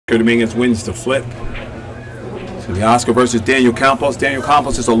Dominguez wins the flip. So the Oscar versus Daniel Campos. Daniel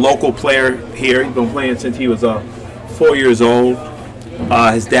Campos is a local player here. He's been playing since he was 4 years old.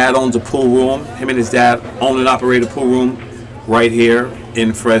 His dad owns a pool room. Him and his dad own and operate a pool room right here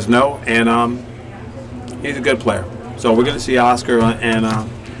in Fresno, and he's a good player. So we're going to see Oscar, and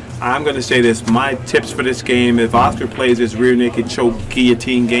I'm going to say this. My tips for this game, if Oscar plays his rear naked choke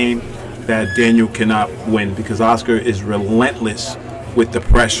guillotine game, that Daniel cannot win, because Oscar is relentless with the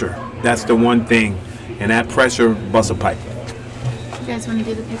pressure. That's the one thing, and that pressure busts a pipe. You guys want to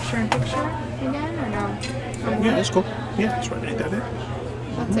do the picture-in-picture again, or no? Yeah, that's cool. Yeah, that's right. Ain't that it?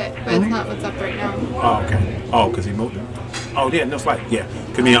 That's it, but it's not what's up right now. Oh, okay. Oh, because he moved it? Oh, yeah, no flight. Yeah,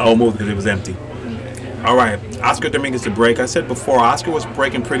 because me and moved because it was empty. All right, Oscar Dominguez to break. I said before, Oscar was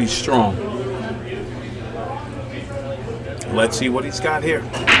breaking pretty strong. Let's see what he's got here.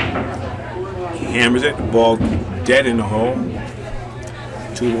 He hammers it, the ball dead in the hole.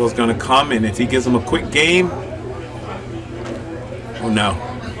 Two ball's gonna come, and if he gives him a quick game, oh no,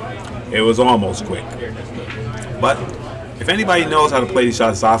 it was almost quick. But if anybody knows how to play these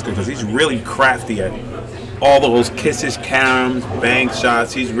shots, it's Oscar, because he's really crafty at all those kisses, caroms, bank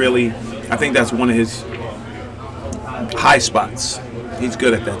shots. He's really, I think that's one of his high spots. He's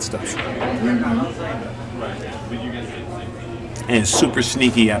good at that stuff. And super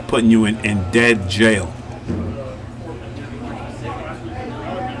sneaky at putting you in dead jail.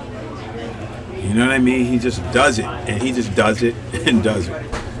 You know what I mean? He just does it, and he just does it and does it.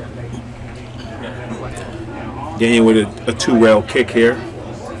 Daniel with a two-rail kick here.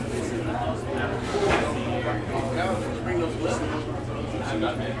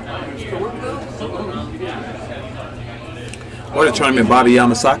 What a tournament Bobby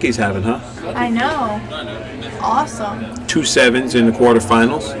Yamasaki's having, huh? I know. Awesome. 2 7s in the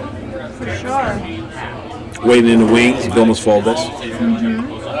quarterfinals. For sure. Waiting in the wings, Gomez Faldes.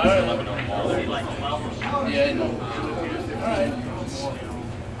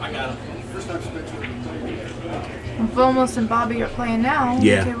 Vomos and Bobby are playing now.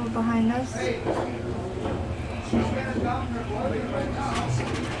 Yeah. The table behind us.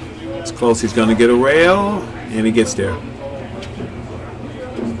 It's close. He's going to get a rail, and he gets there.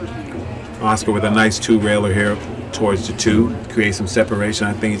 Oscar with a nice two-railer here towards the two, create some separation.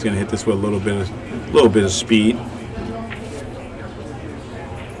 I think he's going to hit this with a little bit of speed.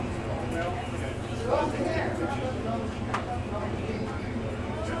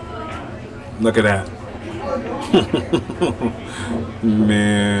 Look at that.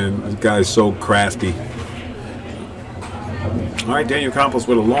 Man, this guy's so crafty. All right, Daniel Campos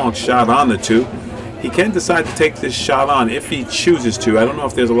with a long shot on the two. He can decide to take this shot on if he chooses to. I don't know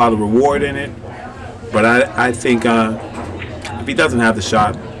if there's a lot of reward in it, but I think if he doesn't have the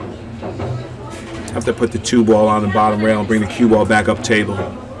shot, have to put the two ball on the bottom rail and bring the cue ball back up table.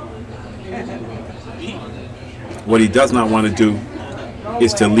 What he does not want to do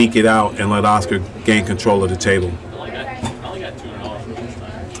is to leak it out and let Oscar gain control of the table.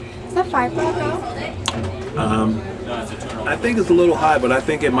 Is that $5 though? I think it's a little high, but I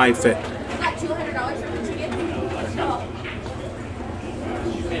think it might fit.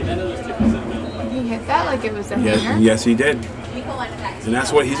 He hit that like it was a hanger. Yes, he did. And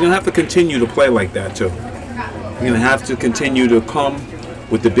that's what he's going to have to continue to play like that too. He's going to have to continue to come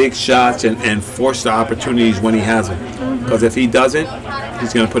with the big shots and force the opportunities when he has them. Because if he doesn't,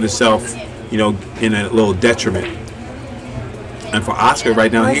 he's going to put himself, you know, in a little detriment. And for Oscar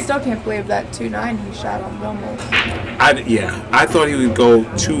right now, I still can't believe that 2-9 he shot on Vomos. I thought he would go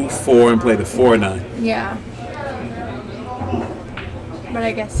 2-4 and play the 4-9. Yeah. But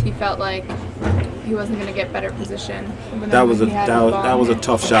I guess he felt like he wasn't going to get better position. That was a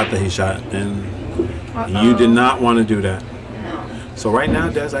tough shot that he shot, and you did not want to do that. No. So right now,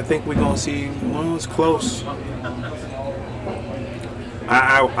 Des, I think we're going to see. Well, it's close.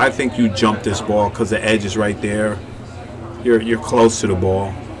 I think you jump this ball because the edge is right there. You're close to the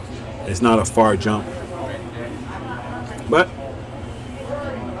ball. It's not a far jump. But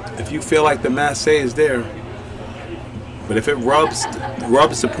if you feel like the masse is there, but if it rubs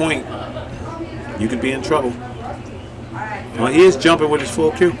the point, you could be in trouble. Well, he is jumping with his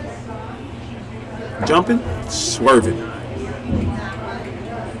full cue. Jumping, swerving.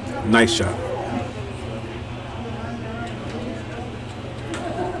 Nice shot.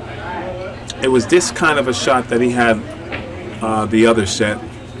 It was this kind of a shot that he had the other set.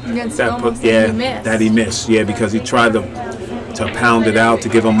 That he missed. Yeah, because he tried to pound it out to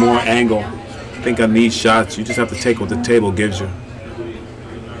give him more angle. I think on these shots, you just have to take what the table gives you.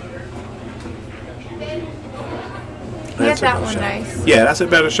 That's that one nice. Yeah, that's a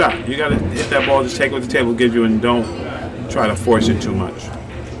better shot. You got to hit that ball, just take what the table gives you, and don't try to force it too much.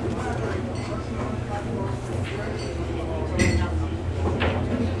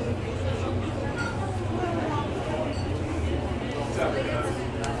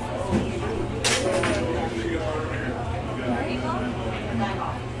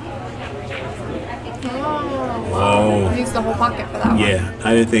 used the whole pocket for that one. Yeah,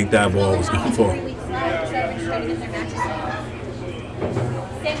 I didn't think that ball was going to fall.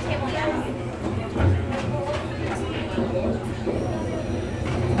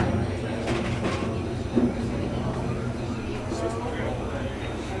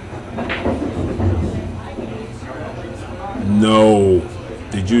 No.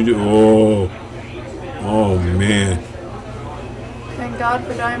 Did you do? Oh man. Thank God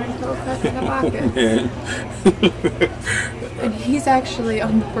for Diamond Toe Cuts in the pocket. Man. And he's actually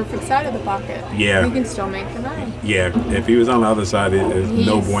on the perfect side of the pocket. Yeah. He can still make the nine. Yeah, if he was on the other side, it's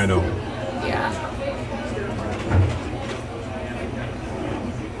no bueno. Yeah.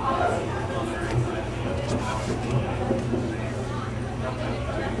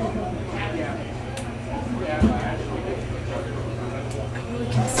 We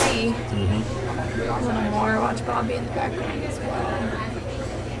can see a little more. Watch Bobby in the background as well.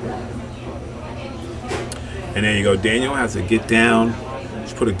 And there you go. Daniel has to get down,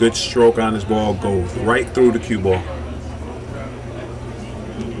 just put a good stroke on his ball, go right through the cue ball.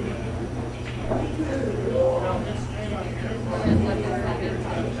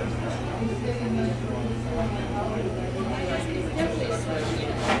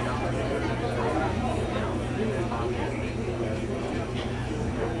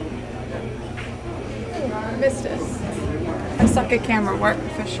 Missed us. I suck at camera work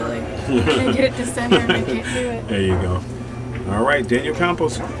officially. I can't get it to center and I can't do it. There you go. All right, Daniel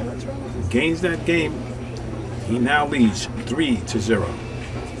Campos gains that game. He now leads 3-0.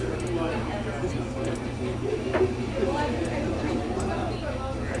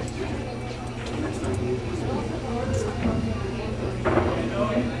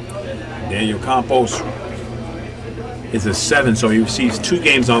 Daniel Campos is a 7, so he receives 2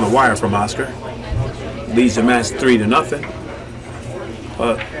 games on the wire from Oscar. Leads the match 3-0.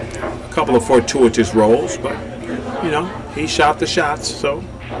 A couple of fortuitous rolls, but you know, he shot the shots, so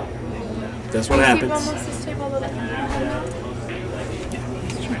that's what happens. Almost this table a little bit.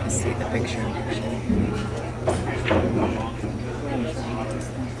 Just trying to see the picture.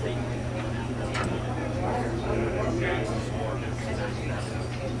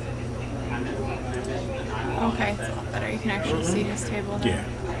 Okay, it's a lot better. You can actually see his table now. Yeah.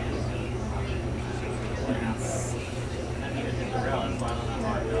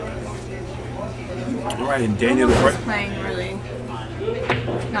 All right, and Daniel He's playing really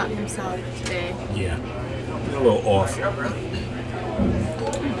not himself today. Yeah, a little off. 3-0,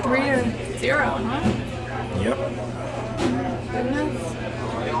 huh? Yep. Goodness.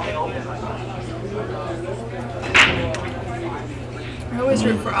 I always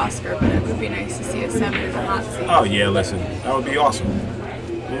root for Oscar, but it would be nice to see a 7 in the hot seat. Oh yeah, listen, that would be awesome.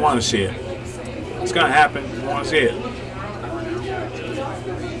 We want to see it. It's gonna happen. We want to see it.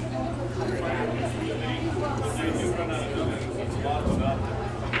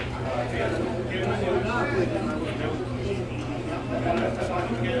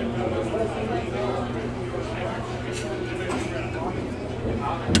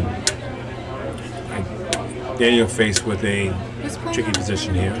 Daniel faced with a tricky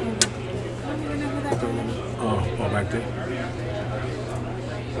position here. Oh, back there.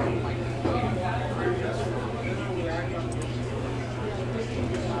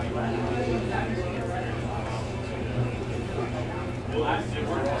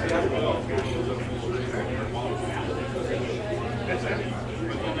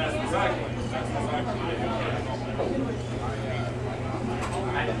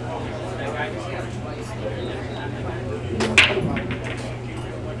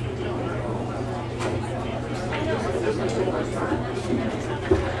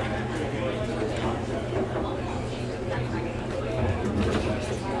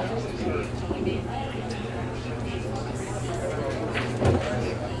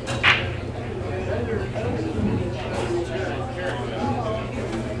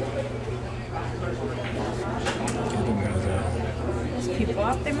 People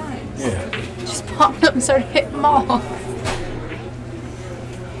off their minds. Yeah. Just popped up and started hitting them all.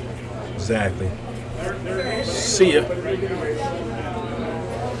 Exactly. See ya.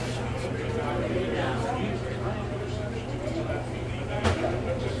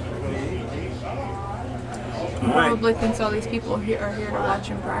 Probably thinks all these people here are here to watch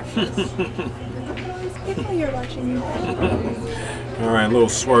him practice. Look at all these people here watching you. All right, a little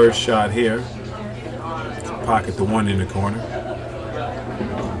swerve shot here. Pocket the 1 in the corner.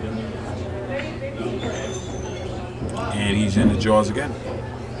 And he's in the jaws again.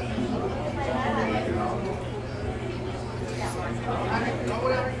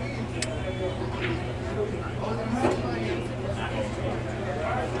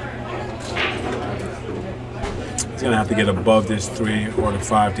 He's gonna have to get above this 3 or the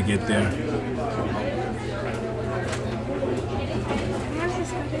 5 to get there.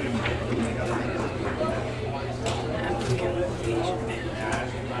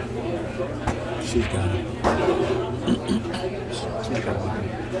 She's got it. She's got it.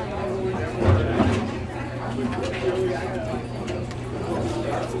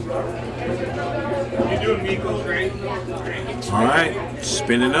 All right,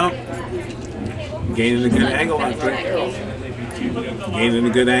 spinning up, gaining a good angle on 3. Gaining a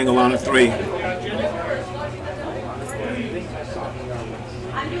good angle on a 3.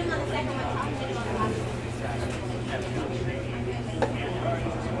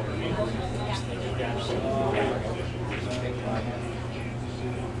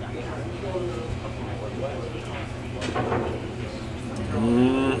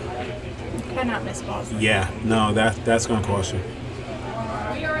 Cannot miss balls. Yeah, no, that's going to cost you.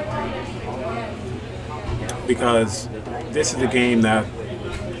 Because this is a game that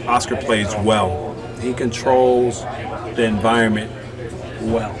Oscar plays well. He controls the environment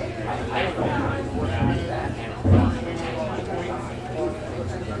well.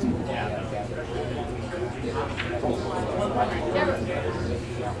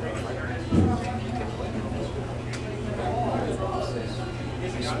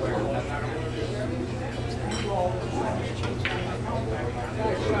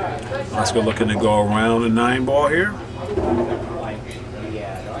 Oscar looking to go around the 9 ball here. 3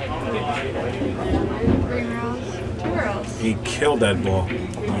 rows, 2 rows. He killed that ball.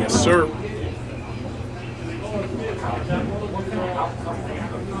 Yes, sir.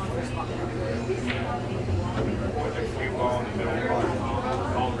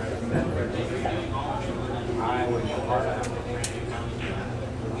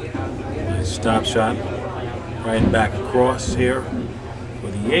 Nice stop shot. Right back across here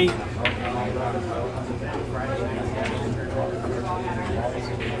for the 8.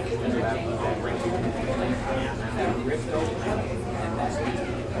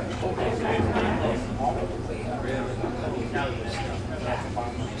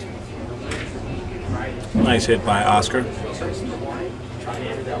 Nice hit by Oscar.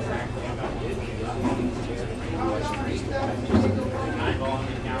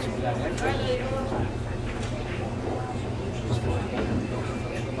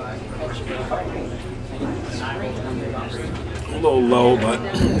 A little low, but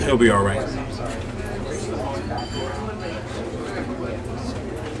he'll be all right.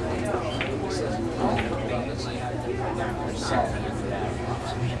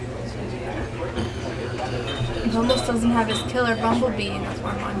 He almost doesn't have his killer bumblebee in his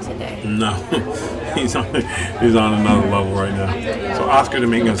one on today. No, he's on another level right now. So Oscar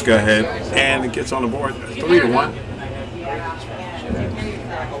Dominguez go ahead and it gets on the board 3-1.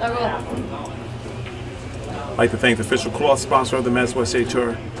 I'd like to thank the official cloth sponsor of the Men's USA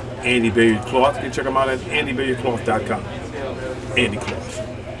Tour, Andy Billiard Cloth. You can check them out at andybilliardcloth.com. Andy Cloth.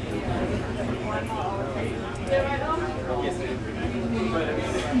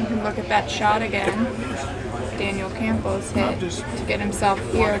 You can look at that shot again. Daniel Campos hit to get himself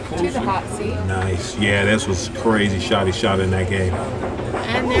here to the hot seat. Nice. Yeah, this was a crazy shot he shot in that game.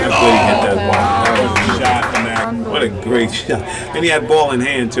 And there That's where he hit that ball. That was a shot in that. What a great shot. And he had ball in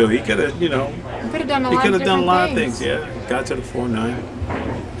hand too. He could have, you know, he could have done a lot of things. Yeah, got to the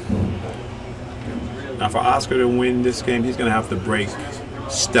 4-9. Now for Oscar to win this game, he's going to have to break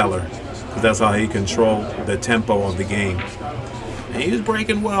Stellar, because that's how he controlled the tempo of the game. And he was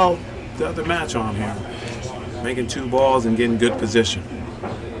breaking well the other match on here, making 2 balls and getting good position.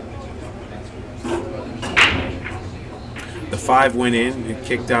 The 5 went in, it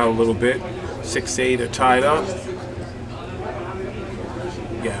kicked out a little bit. 6-8 are tied up.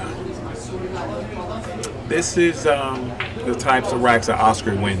 Yeah. This is the types of racks that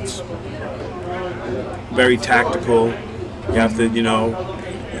Oscar wins. Very tactical. You have to, you know,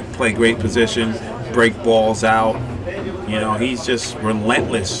 play great position, break balls out. You know, he's just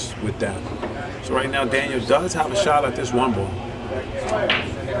relentless with that. So right now, Daniel does have a shot at this 1 ball.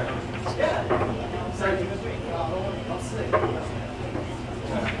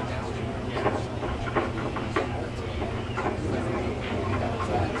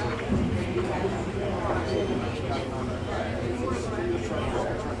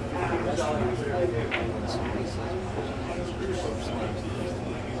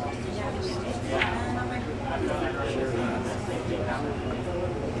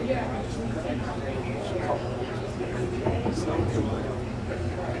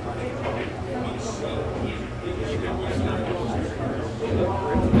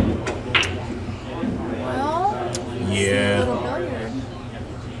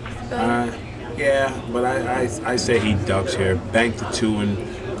 Yeah, but I say he ducks here. Bank the 2 and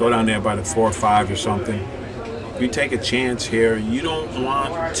go down there by the 4 or 5 or something. If you take a chance here, you don't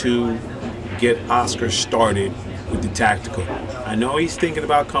want to get Oscar started with the tactical. I know he's thinking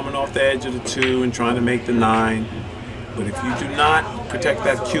about coming off the edge of the 2 and trying to make the 9, but if you do not protect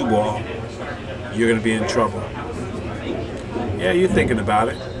that cue ball, you're going to be in trouble. Yeah, you're thinking about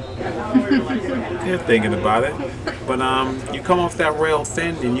it. You're thinking about it. But you come off that rail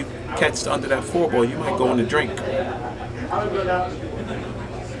thin and you catch under that 4 ball, you might go in the drink. All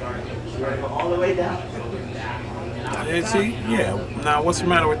the way down. Yeah, see? Yeah. Now, what's the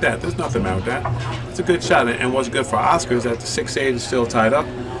matter with that? There's nothing wrong with that. It's a good shot. And what's good for Oscar is that the 6'8" is still tied up.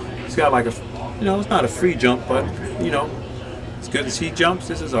 He's got like a, you know, it's not a free jump, but, you know, as good as he jumps,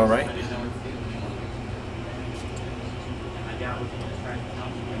 this is all right.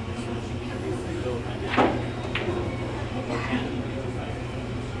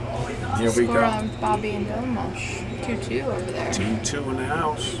 Here we go. On Bobby and Domush. 2-2 over there. 2-2 in the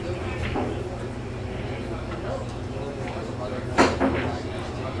house.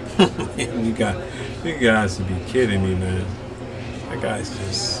 You guys to be kidding me, man. That guy's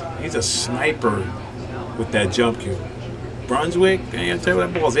just, he's a sniper with that jump cue. Brunswick, I ain't gonna tell you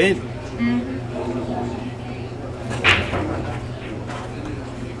that ball's in.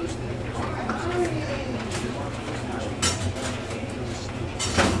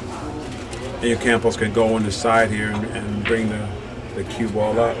 Daniel Campos can go on the side here and bring the cue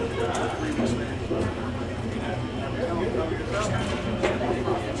ball up.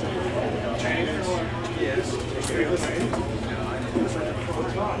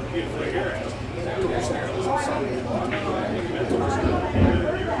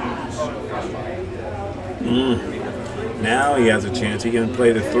 Now he has a chance. He can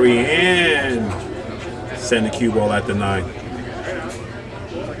play the 3 and send the cue ball at the 9.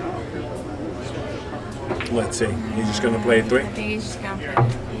 Let's see. He's just going to play 3? I think he's just going to play.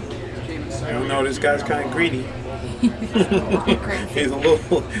 I don't know. This guy's kind of greedy. He's a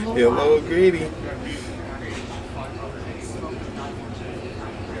little greedy.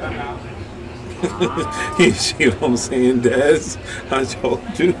 You see what I'm saying, Dez? I told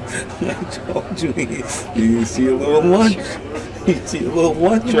you. You see a little lunch. You see a little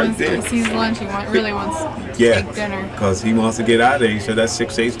lunch right there. He sees lunch. He really wants to take dinner. Because he wants to get out of there. He said that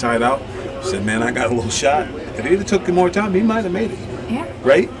 6'8's tied out. He said, man, I got a little shot. If it took him more time, he might have made it. Yeah.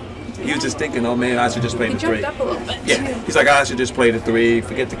 Right? He was just thinking, oh man, I should just play the 3. He jumped up a little bit. Yeah. He's like, I should just play the 3,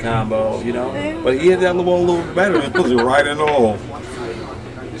 forget the combo, you know? But he hit that little ball a little better. It was right in the hole.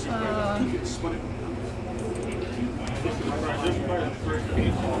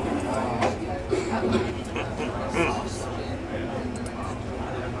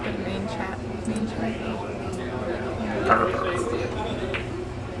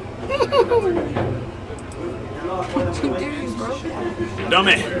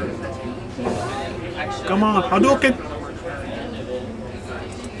 Dummy. Come on, Hadouken.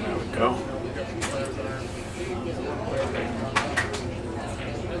 There we go.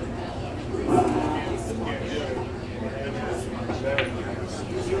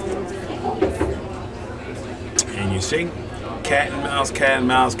 And you see, cat and mouse, cat and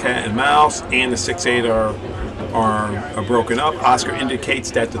mouse, cat and mouse, and the 6'8 are broken up. Oscar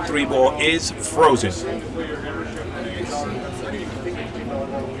indicates that the 3 ball is frozen.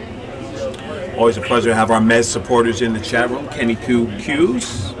 Always a pleasure to have our Mez supporters in the chat room. Kenny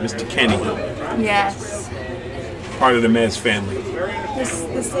Q's, Mr. Kenny. Yes. Part of the Mez family.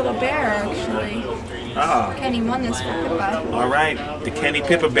 This little bear, actually. Ah. Kenny won this for Pippa. All right. The Kenny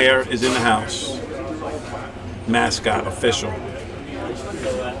Pippa Bear is in the house. Mascot, official.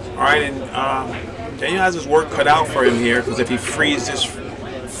 All right, and Daniel has his work cut out for him here, because if he frees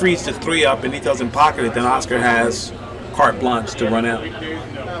the 3 up and he doesn't pocket it, then Oscar has carte blanche to run out.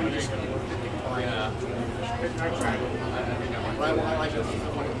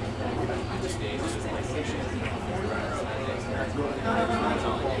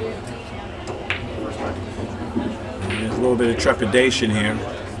 There's a little bit of trepidation here.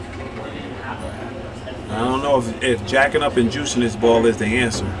 I don't know if jacking up and juicing this ball is the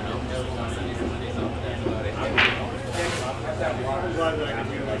answer.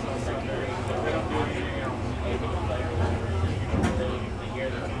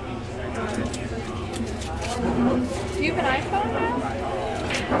 Do you have an iPhone now?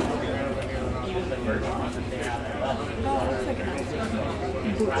 Oh, it looks like an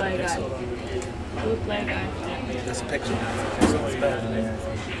iPhone. Bootleg guy. Bootleg guy. That's a picture.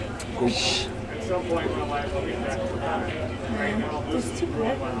 It's too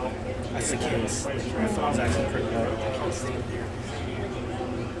big. That's the case. My phone's actually pretty bad.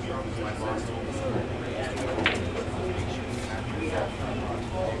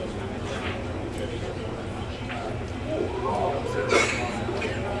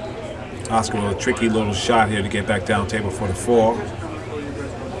 Oscar with a tricky little shot here to get back down table for the 4.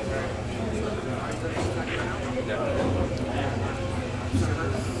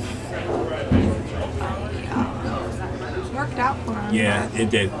 Worked out for him. Yeah, it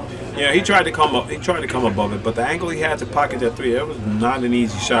did. Yeah, he tried to come up. He tried to come above it, but the angle he had to pocket that 3, it was not an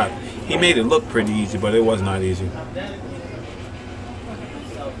easy shot. He made it look pretty easy, but it was not easy.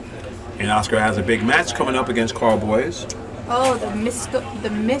 And Oscar has a big match coming up against Carl Boyes. Oh, the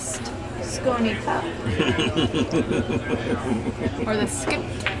missed Scone Cup. Or the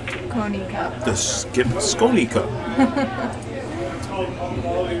skipped Coney Cup. The Skip Scone Cup.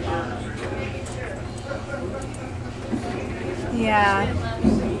 Yeah.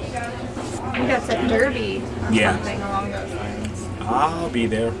 I think that's a derby or Yeah. something along those lines. I'll be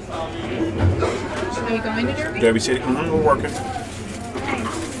there. Are you going to Derby? Derby City. We're working.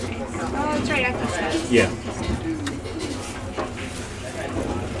 Oh, that's right, after says. Yeah.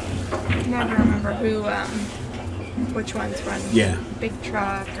 Never remember who, which ones run. Yeah. Big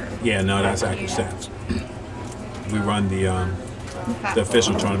truck or. Yeah, no, that's accurate stats. We run the Fat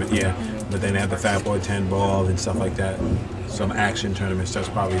official ball. tournament, yeah. But then they have the Fat Boy 10 ball and stuff like that. Some action tournaments. That's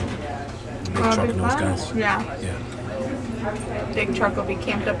probably Big Oh, Truck big and those fun? guys. Yeah. Yeah. Big truck will be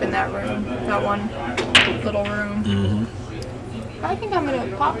camped up in that room, that one little room. Mm-hmm. I think I'm gonna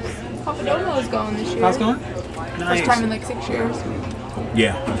Papa Domo's going this year. How's it going? First time in like 6 years.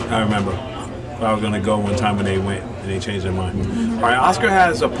 Yeah, I remember. I was going to go one time when they went and they changed their mind. All right, Oscar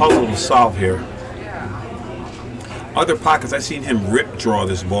has a puzzle to solve here. Other pockets, I've seen him rip draw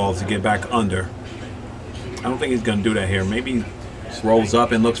this ball to get back under. I don't think he's going to do that here. Maybe he rolls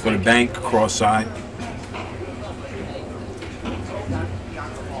up and looks for the bank cross side.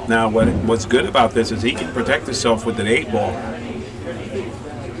 Now, what's good about this is he can protect himself with an 8 ball.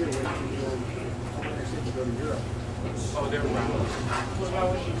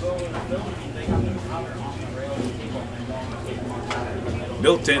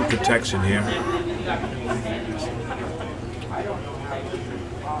 Built-in protection here.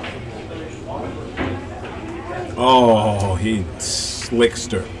 Oh, he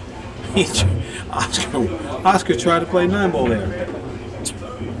slickster. Oscar tried to play 9 ball there.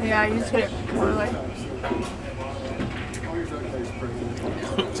 Yeah, you just hit it poorly.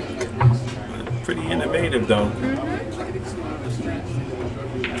 Pretty innovative, though.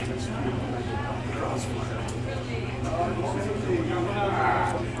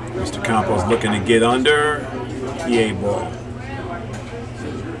 Mr. Campos looking to get under the 8 ball.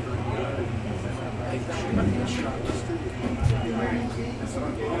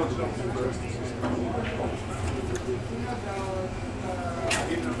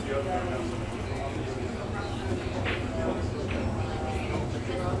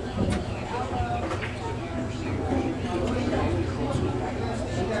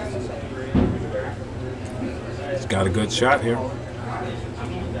 He's got a good shot here.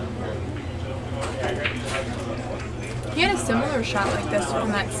 He had a similar shot like this from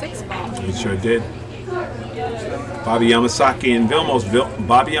that 6 ball. He sure did. Bobby Yamasaki and Vilmos.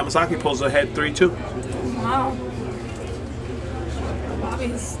 Bobby Yamasaki pulls ahead 3-2. Wow.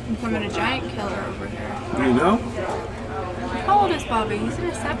 Bobby's becoming a giant killer over here. You know? How old is Bobby? He's in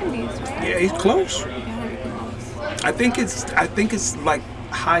his 70s, right? Yeah, he's close. Gotta be close. I think it's like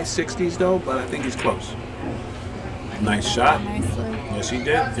high 60s though, but I think he's close. Nice shot. Nicely. Yes, he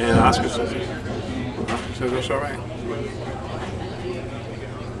did. And Oscar says that's all right.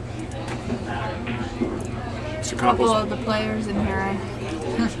 Mr. Couple Campos, of the players in here a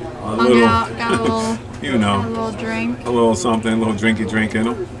hung little, out, got a little, you know, had a little drink. a little something, a little drinky drink in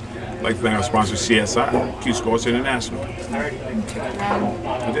them. Like to thank our sponsor CSI, Q Sports International. And took it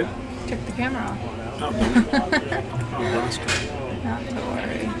around, You did? took the camera off. Oh, Oscar. Not to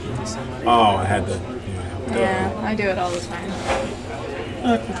worry. Oh, I had to. Yeah, I do it all the time.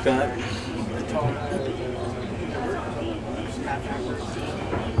 I forgot.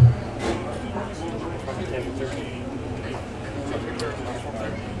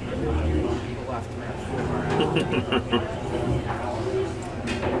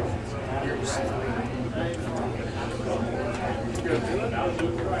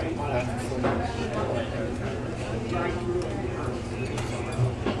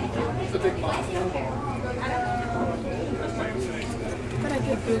 But I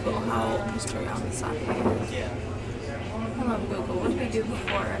could Google how old Mr. Yamasaki is. I love Google. What did we do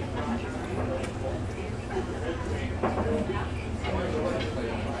before it?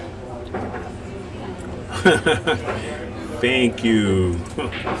 Thank you.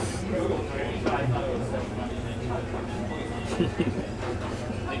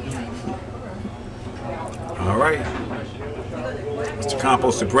 All right. Mr.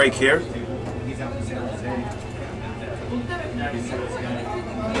 Campos to break here.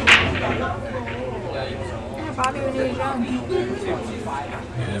 Yeah, Bobby when he was young.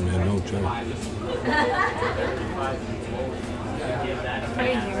 Yeah, man, no joke.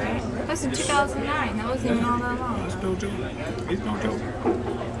 Crazy, right? That was in 2009. That wasn't even all that long. He's no joke. He's no joke.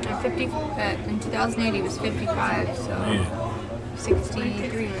 In 2008 he was 55, so Man,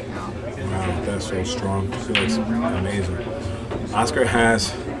 63 right now. wow, that's so strong. That's amazing. Oscar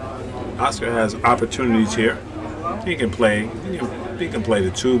has opportunities here. He can play. He can play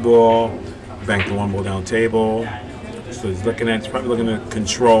the 2-ball, bank the 1-ball down table. So he's probably looking to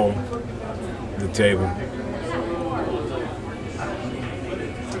control the table.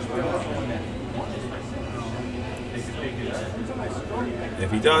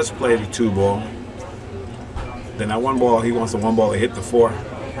 If he does play the 2-ball, then that 1-ball, he wants the 1-ball to hit the 4.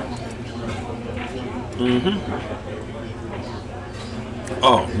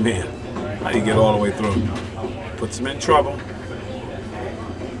 Oh man, how do you get all the way through? Puts him in trouble.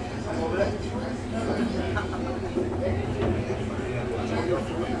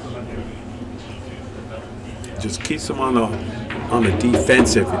 Just keeps him on the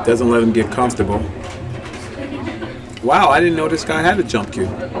defensive. It doesn't let him get comfortable. Wow, I didn't know this guy had a jump cue.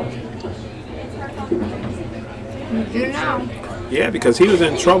 You do now. Yeah, because he was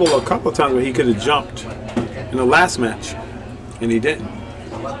in trouble a couple of times where he could have jumped in the last match, and he didn't.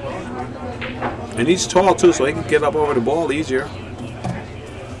 And he's tall too, so he can get up over the ball easier.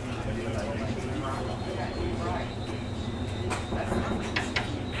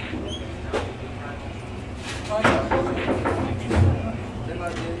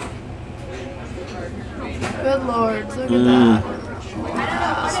 Good Lord, look at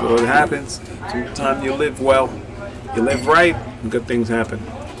that. So it happens. Sometimes you live well, you live right, and good things happen.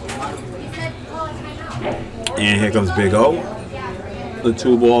 And here comes Big O. The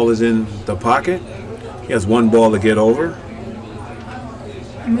 2-ball is in the pocket. He has 1 ball to get over.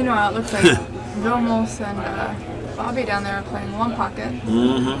 Meanwhile, it looks like Ramos and Bobby down there are playing 1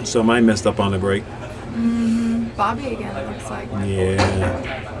 pocket. So mine messed up on the break. Bobby again, it looks like.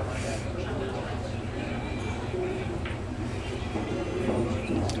 Yeah.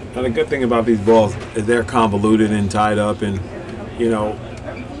 Now the good thing about these balls is they're convoluted and tied up, and you know,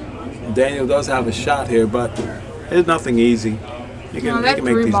 Daniel does have a shot here, but it's nothing easy. He can make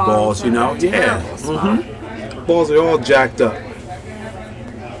these balls, you know. Yeah. Balls are all jacked up.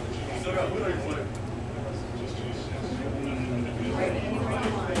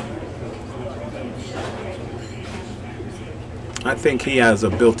 I think he has a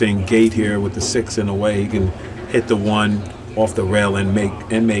built-in gate here with the 6 in the way. He can hit the 1 off the rail and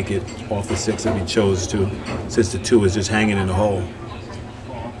make it off the 6 if he chose to, since the 2 is just hanging in the hole.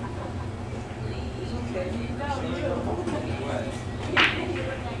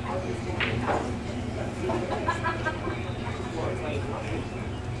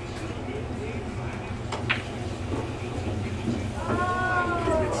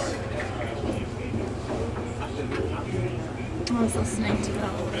 I was listening to the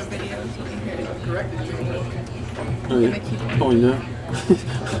older videos. You can hear it. Oh yeah.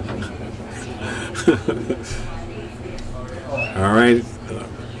 All right.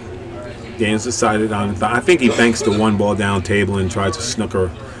 Dan's decided on. I think he banks the 1 ball down table and tries to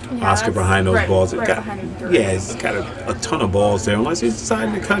snooker Oscar behind those balls. Yeah, he's got a ton of balls there, unless he's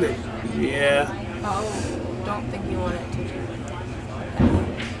deciding to cut it. Yeah. Oh, don't think you want it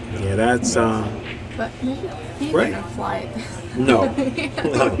to. Yeah, that's. But maybe he's right. gonna fly it. No.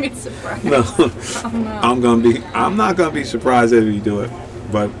 Don't be surprised. No. Oh, no. I'm not gonna be surprised if you do it,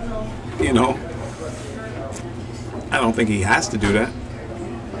 but you know, I don't think he has to do that.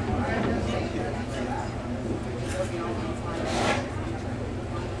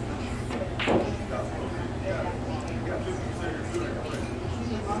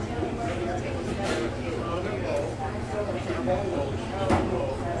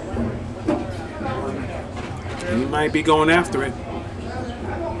 He might be going after it.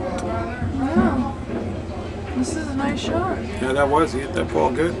 Wow. This is a nice shot. Yeah, that was. He hit that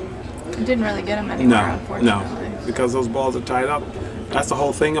ball good. It didn't really get him anywhere, unfortunately. No, because those balls are tied up. That's the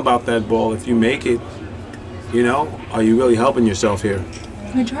whole thing about that ball. If you make it, you know, are you really helping yourself here?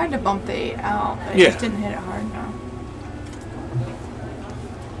 We tried to bump the 8 out, but Yeah. it just didn't hit it hard enough.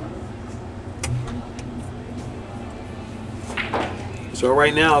 So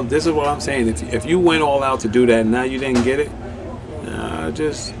right now, this is what I'm saying. If you went all out to do that and now you didn't get it,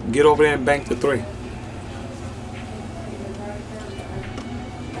 just get over there and bank the 3.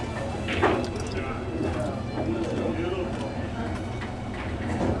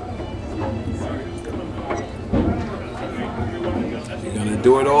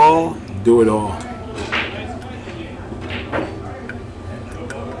 do it all, do it all.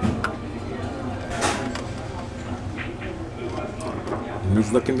 And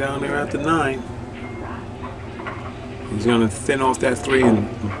he's looking down there at the 9. He's going to thin off that 3 and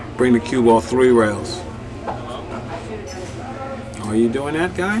bring the cue ball 3 rails. Are you doing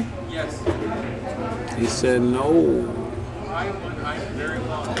that, guy? Yes. He said no.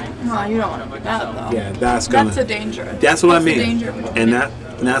 No, you don't want to do that though. Yeah, that's a danger. That's what I mean. The danger. And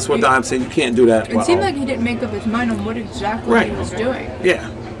that's what I'm saying. You can't do that. It seemed like he didn't make up his mind on what exactly he was doing. Yeah.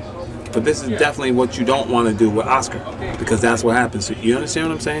 But this is definitely what you don't want to do with Oscar, because that's what happens. You understand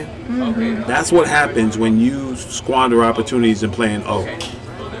what I'm saying? Mm-hmm. That's what happens when you squander opportunities in playing O.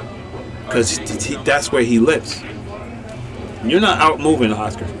 Because that's where he lives. You're not out moving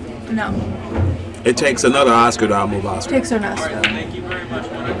Oscar. No. It takes another Oscar to outmove Oscar. It takes an Oscar. Thank you very much.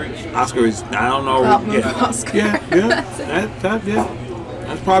 Oscar is, I don't know. Outmove Oscar. Yeah.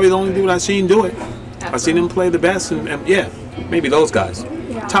 That's probably the only dude I've seen do it. Absolutely. I've seen him play the best, and yeah, maybe those guys.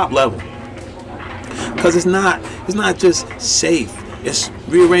 Yeah. Top level. Because it's not just safe. It's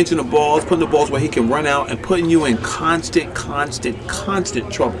rearranging the balls, putting the balls where he can run out, and putting you in constant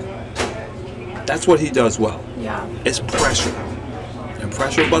trouble. That's what he does well. Yeah. It's pressure. And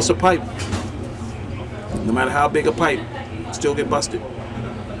pressure busts a pipe. No matter how big a pipe, still get busted.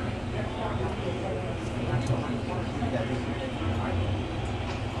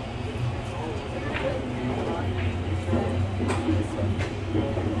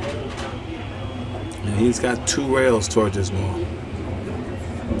 And he's got 2 rails towards this ball.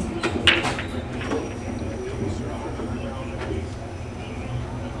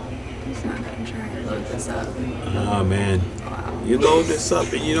 He's not going to try and load this up. Oh man. You load this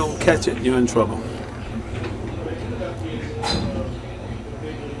up and you don't catch it, you're in trouble.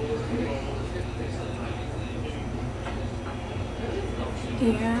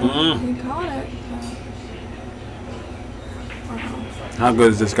 Yeah, he caught it. Wow. How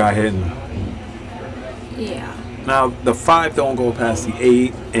good is this guy hitting? Yeah. Now, the 5 don't go past the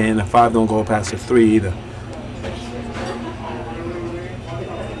 8, and the 5 don't go past the 3 either.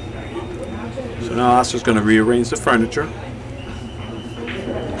 So now Oscar's going to rearrange the furniture.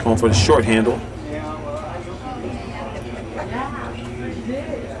 Going for the short handle.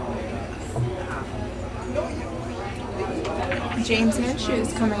 James Hinshaw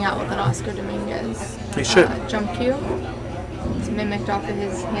is coming out with an Oscar Dominguez. He should. Jump cue. It's mimicked off of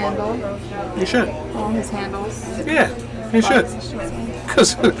his handle. He should. All his handles. Yeah, he should. Butts, I should say.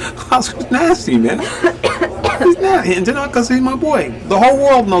 Because Oscar's nasty, man. He's nasty. And because he's my boy. The whole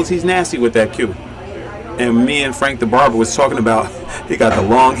world knows he's nasty with that cue. And me and Frank the Barber was talking about, he got the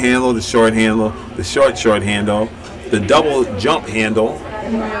long handle, the short handle, the short handle, the double jump handle. Look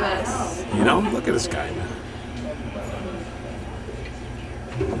at this. You know, look at this guy, man.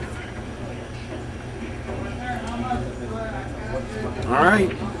 All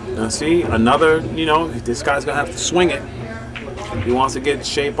right. Now see, another, you know, this guy's going to have to swing it. If he wants to get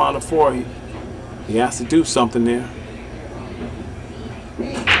shape on the 4, he has to do something there.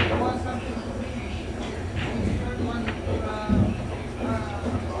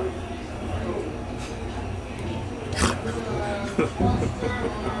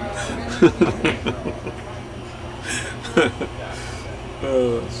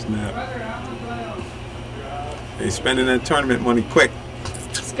 Oh, snap. He's spending that tournament money quick.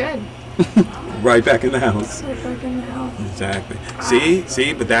 It's good. Right back in the house. Right back in the house. Exactly.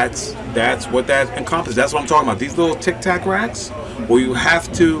 See, but that's what that encompasses. That's what I'm talking about. These little tic-tac racks where you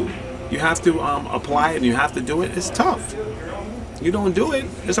have to apply it and you have to do it. It's tough. You don't do it,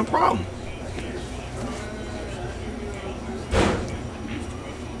 it's a problem.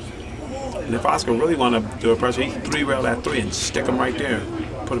 And if Oscar really want to do a pressure, he can 3-rail that 3 and stick him right there.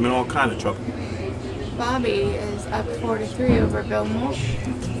 Put him in all kind of trouble. Bobby is up 4-3 over Bill Mulch.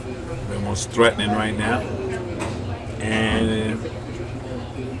 They're most threatening right now. And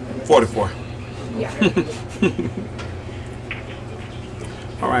 4-4. Yeah.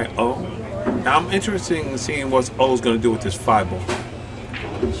 All right, O. Now I'm interested in seeing what O's going to do with this 5 ball.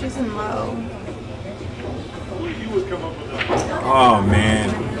 She's in low. Oh man.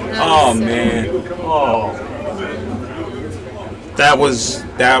 Oh man. Oh. That was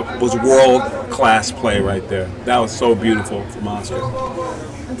world class play right there. That was so beautiful from Oscar.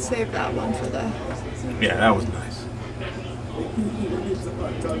 Let's save that one for the. Yeah, that was nice.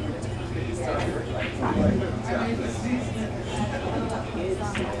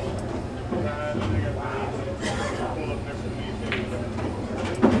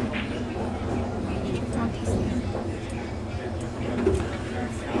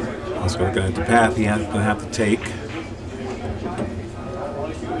 Oscar looking at the path he's going to have to take.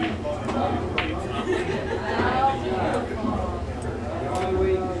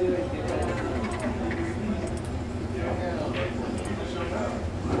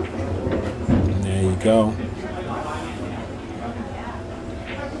 go.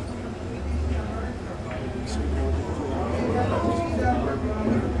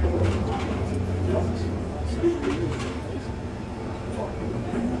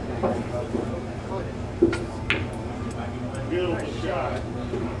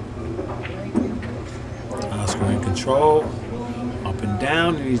 Oscar in control, up and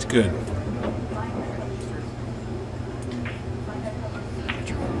down, and he's good.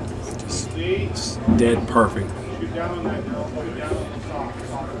 Just dead perfect.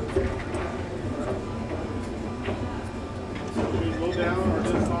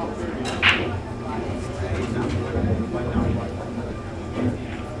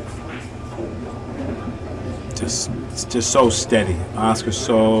 It's just so steady. Oscar's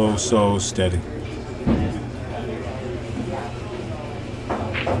so steady.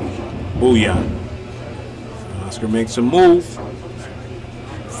 Booyah. Oscar makes a move.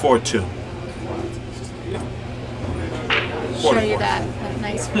 4-2. Show you that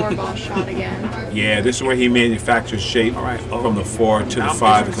nice 4-ball shot again. Yeah, this is where he manufactures shape from the 4 to the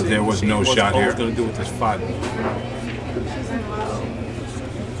 5 because there was no shot here. What's going to do with this 5?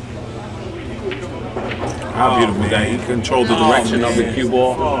 How beautiful that he controlled the direction of the cue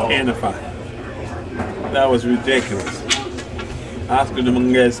ball and the 5. That was ridiculous. Oscar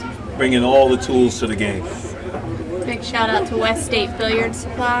Dominguez bringing all the tools to the game. Big shout out to West State Billiard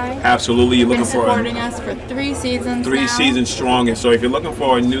Supply. Absolutely, you're looking for supporting us for 3 seasons. 3 seasons strong, and so if you're looking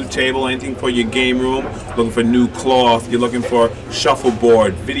for a new table, anything for your game room, looking for new cloth, you're looking for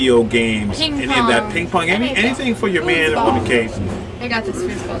shuffleboard, video games, any of that ping pong, anything for your man or woman case. They got this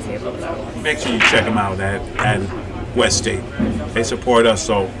foosball table though. Make sure you check them out at West State. They support us,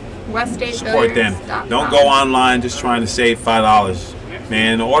 so West State support them. Don't go online just trying to save $5.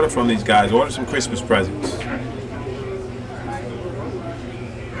 Man, order from these guys. Order some Christmas presents.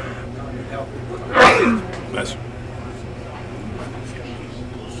 Bless you.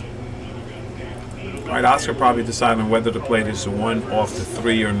 All right, Oscar probably deciding whether to play this 1 off the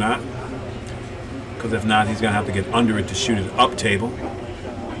 3 or not. Because if not, he's going to have to get under it to shoot it up table.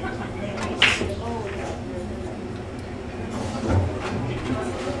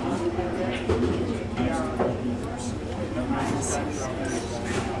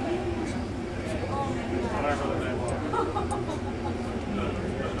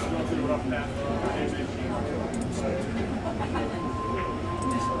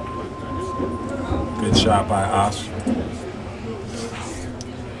 Good shot by Oscar.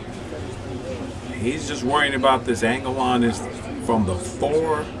 He's just worrying about this angle on his from the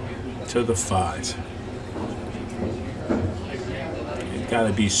 4 to the 5. You've got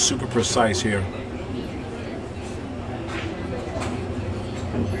to be super precise here.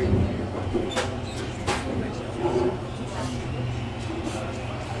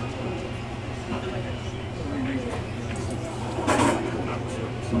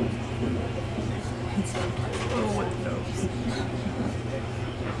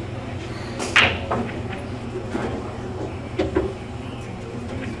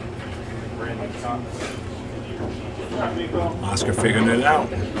 Oscar figuring it out.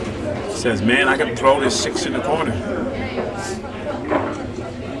 Says, man, I can throw this 6 in the corner.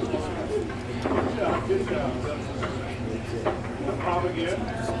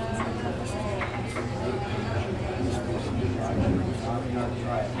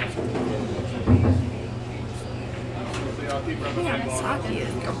 Man, Saki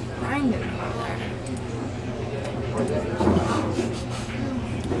is grinding over there.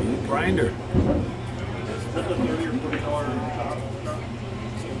 Grinder.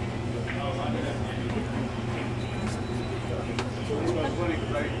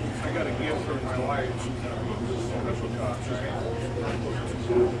 I got a gift for my wife. Special cost.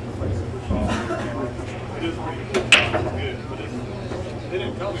 It is pretty good, but they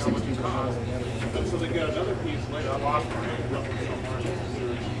didn't tell me how much it cost. And so they got another piece later. I lost my name.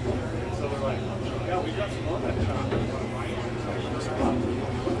 So they're like, yeah, we got some more of that shop.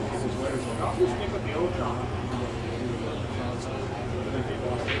 I'll just stick with the old shop.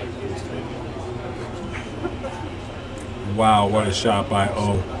 Wow, what a shot by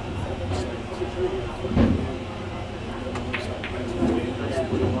O.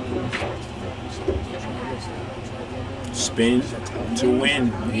 Spin to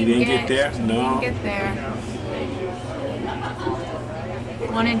win. He didn't get there? No. He didn't get there.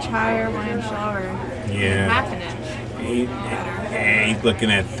 1 inch higher, 1 inch lower. Yeah. Half an inch. He's looking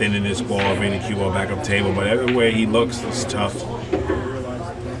at thinning this ball, bringing the cue ball back up table, but everywhere he looks, it's tough.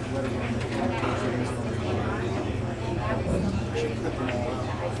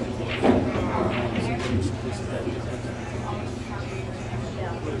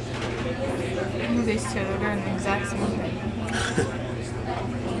 These two are doing the exact same thing.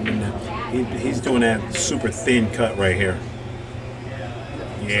 He's doing that super thin cut right here.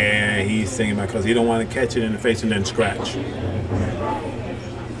 Yeah, he's thinking about because he don't want to catch it in the face and then scratch.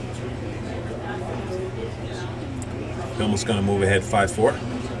 Almost gonna move ahead 5-4.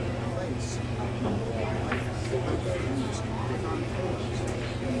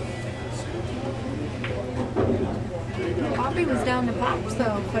 Bobby was down to pops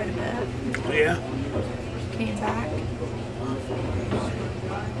though quite a bit. Yeah. Came back.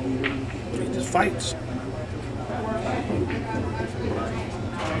 He just fights.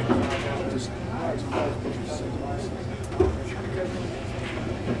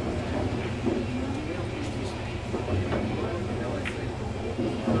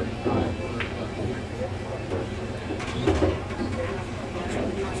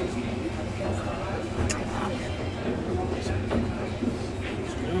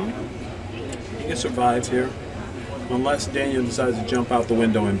 He can survive here. Unless Daniel decides to jump out the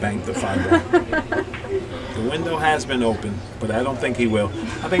window and bank the 5 ball. The window has been open, but I don't think he will.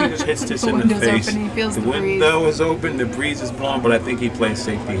 I think he just hits this in the face. Open, he feels the breeze. window is open, the breeze is blowing, but I think he plays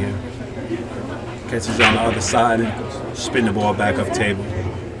safety here. Catches on the other side and spin the ball back up table.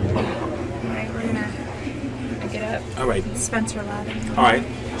 Alright, we're gonna get up. Alright. Spencer Ladden. Alright.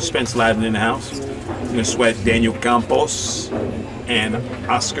 Spence Ladden in the house. I'm gonna sweat Daniel Campos and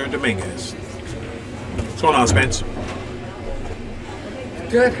Oscar Dominguez. What's going on, Spence?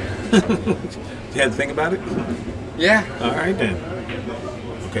 Good. You had to think about it? Yeah. All right then.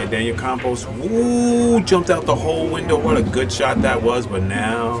 Okay, Daniel Campos. Ooh, jumped out the whole window. What a good shot that was, but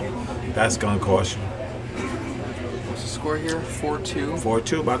now that's gonna cost you. What's the score here? 4-2.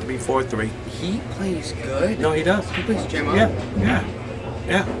 4-2, about to be 4-3. He plays good. No, he does. He plays Jim up.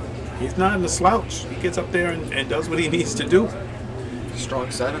 Yeah. He's not in the slouch. He gets up there and does what he needs to do.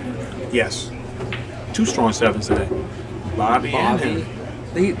 Strong 7. Yes. 2 strong 7s today. Bobby and him.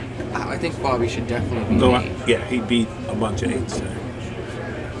 I think Bobby should definitely be No, 8. yeah, he beat a bunch of 8s today.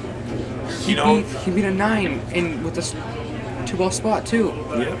 He beat a 9 with a 2-ball spot too.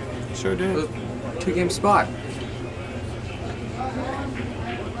 Yeah, sure did. A 2-game spot.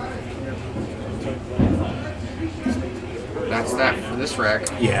 That's that for this rack.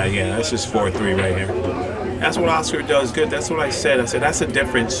 Yeah, that's just 4-3 right here. That's what Oscar does good. That's what I said. I said that's the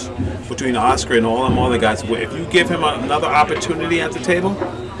difference between Oscar and all them other guys. If you give him another opportunity at the table,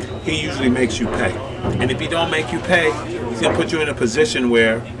 he usually makes you pay. And if he don't make you pay, he's gonna put you in a position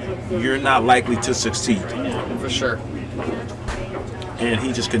where you're not likely to succeed. For sure. And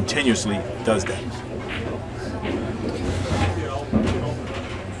he just continuously does that.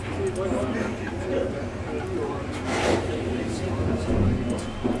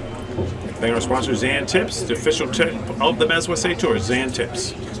 Thank our sponsor, Zan Tips, the official tip of the Best West State Tour, Zan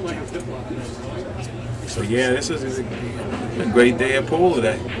Tips. So yeah, this is a great day of pool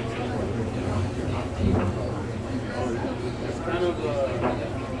today.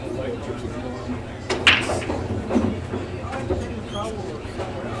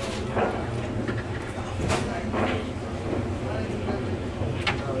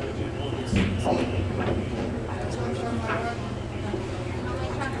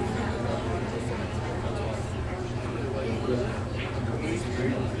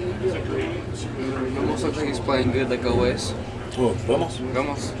 Almost looks like he's playing good like always. Oh, Vamos?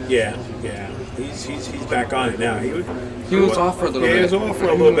 Almost. Yeah. He's back on it now. He was off for a little bit. Yeah, he was off for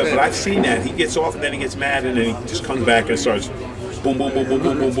a little bit, but I've seen that. He gets off and then he gets mad and then he just comes back and starts boom, boom, boom, boom,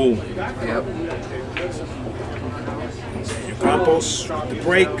 boom, boom, boom. Yep. Campos, the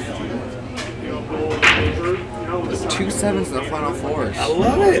break. 2 7s in the final 4s. I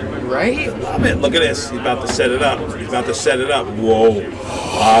love it. Right? I love it. Look at this. He's about to set it up. Whoa.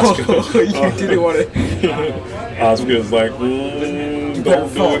 Oscar. You didn't want it. Oscar's like,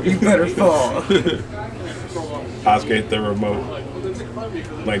 don't do it. You better fall. Oscar hit the remote.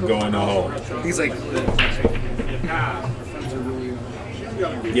 Like going to home. He's like,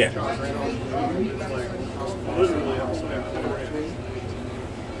 yeah.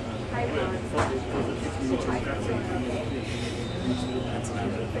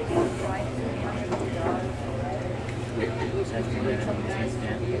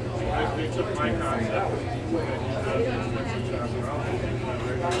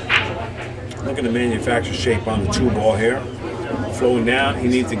 Look at the manufacturer shape on the 2-ball here. Flowing down, he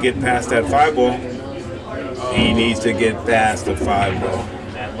needs to get past that 5-ball. He needs to get past the 5-ball.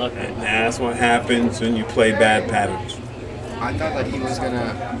 And that's what happens when you play bad patterns. I thought that he was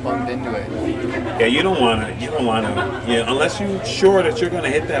gonna bump into it. Yeah, you don't wanna, unless you're sure that you're gonna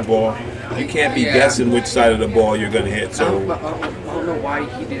hit that ball, you can't be guessing which side of the ball you're gonna hit. So don't know why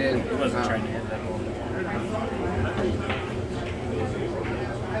he didn't. He wasn't trying to hit that ball.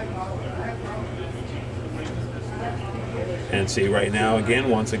 And see, right now,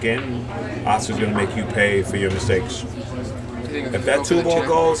 once again, Oscar's going to make you pay for your mistakes. If that 2-ball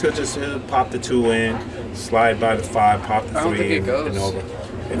goes, he'll pop the 2 in, slide by the 5, pop the 3 in, and over.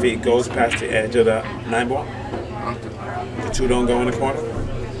 If he goes past the edge of the 9-ball, the 2 don't go in the corner?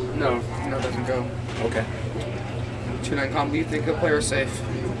 No, it doesn't go. Okay. 2-9 combo, you think the player's safe?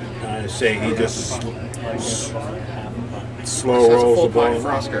 I say he just slow rolls the ball.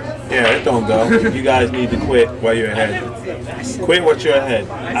 For Oscar. Yeah, it don't go. You guys need to quit while you're ahead. Quit what you're ahead.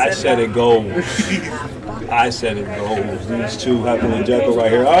 I said it goes. I said it goes. These two Huckle and Jekyll right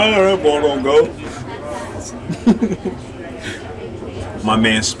here. Oh, that ball don't go. My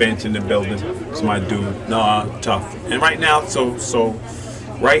man Spence in the building. It's my dude. No, tough. And right now, so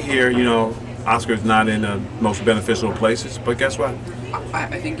right here, you know, Oscar's not in the most beneficial places, but guess what?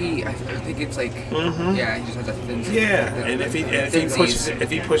 I think it's like, yeah, he just has a thin. Yeah, and if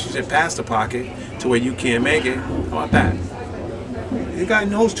he pushes it past the pocket to where you can't make it, how about that? The guy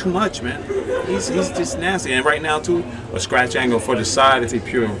knows too much, man. He's just nasty. And right now too, a scratch angle for the side if he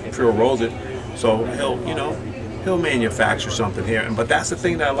pure rolls it. So he'll manufacture something here. But that's the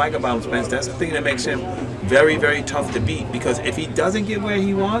thing that I like about him, Spence. That's the thing that makes him very, very tough to beat. Because if he doesn't get where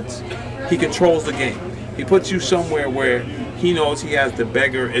he wants, he controls the game. He puts you somewhere where he knows he has the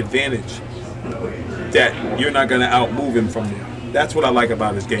bigger advantage, that you're not going to outmove him from there. That's what I like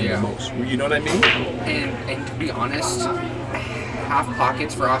about his game the most. You know what I mean? And to be honest, half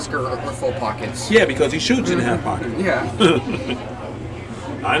pockets for Oscar or full pockets. Yeah, because he shoots in half pocket. Yeah.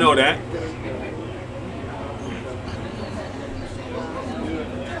 I know that.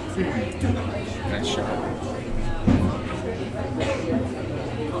 Nice shot.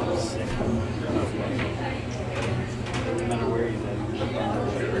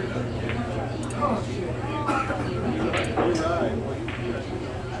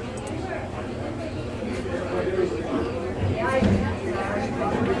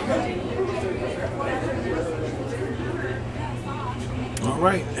 All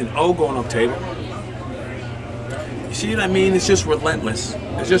right, an O going up table. You see what I mean? It's just relentless.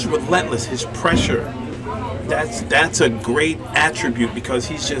 It's just relentless. His pressure. That's a great attribute because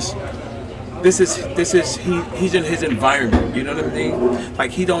he's just. He's in his environment. You know what I mean?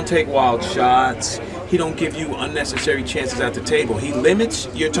 Like he don't take wild shots. He don't give you unnecessary chances at the table. He limits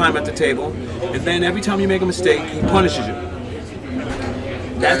your time at the table, and then every time you make a mistake, he punishes you.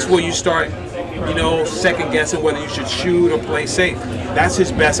 That's where you start, second guessing whether you should shoot or play safe. That's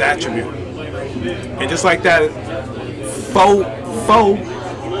his best attribute. And just like that,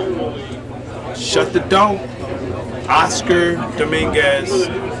 shut the door. Oscar Dominguez,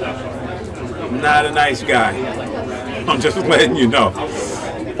 not a nice guy. I'm just letting you know.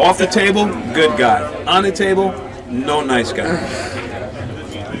 Off the table, good guy. On the table, no nice guy.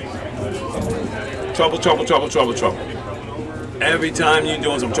 Trouble, trouble, trouble, trouble, trouble. Every time you're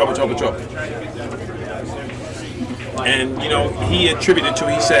doing some trouble, trouble, trouble. And he attributed to.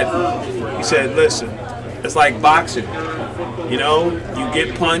 He said, listen, it's like boxing. You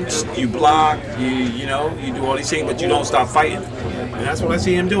get punched, you block, you do all these things, but you don't stop fighting. And that's what I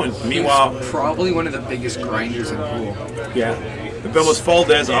see him doing. Meanwhile, he's probably one of the biggest grinders in the pool. Yeah. The Villas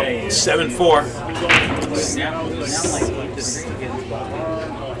Folders up 7-4.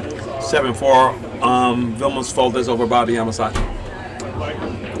 7-4. Vilmas Folders over Bobby Yamasaki.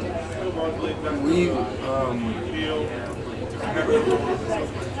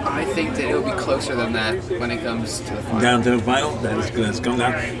 I think that it'll be closer than that when it comes to the final. Down to the final? That is going to come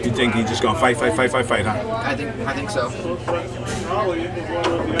down. You think he's just going to fight, huh? I think so. I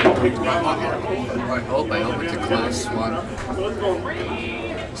hope it's a close one.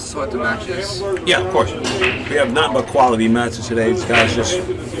 So what the matches? Yeah, of course. We have nothing but quality matches today. These guys just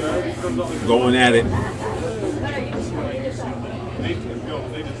going at it.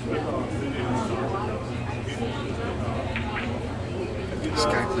 This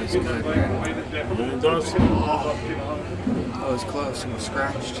guy plays good, man. It does. Oh, it's close. He was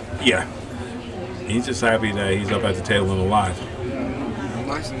scratched. Yeah. He's just happy that he's up at the table and alive.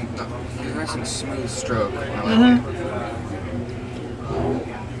 Nice and smooth stroke. I like it.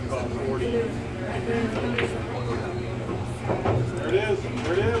 There it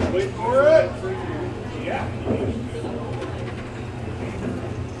is. Wait for it. Yeah.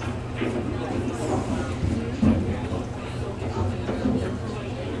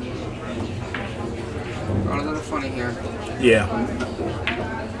 Got a little funny here. Yeah.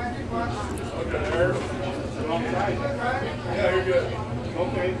 Yeah, you're good.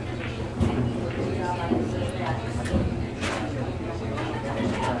 Okay.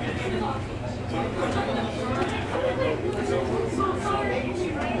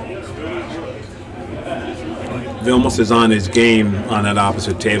 Vilmos is on his game on that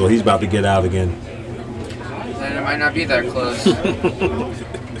opposite table. He's about to get out again. Then it might not be that close.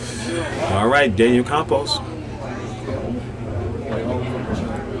 All right, Daniel Campos.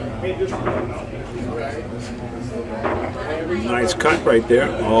 Nice cut right there.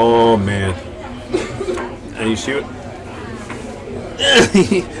 Oh, man. And you shoot.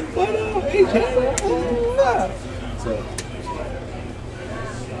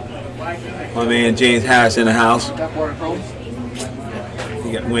 My man James Harris in the house. He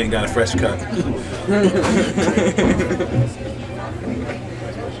went and got a fresh cut.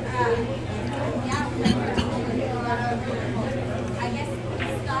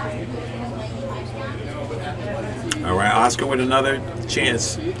 All right, Oscar with another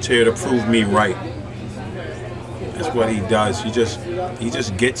chance to prove me right. That's what he does. He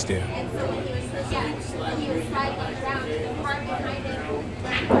just gets there.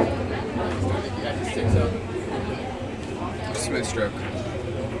 Smooth stroke.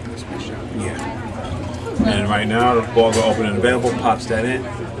 Yeah. And right now the balls are open and available. Pops that in.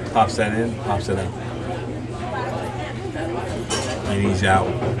 Pops that in. Pops it out. And he's out.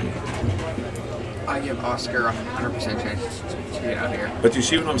 I give Oscar a 100% chance to get out of here. But you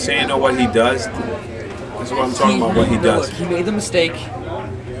see what I'm saying, though, what he does? This is what I'm talking about, what he does. Look, he made the mistake.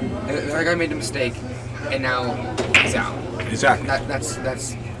 The other guy made the mistake, and now he's out. Exactly.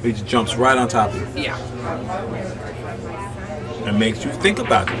 That's. He just jumps right on top of you. Yeah. And makes you think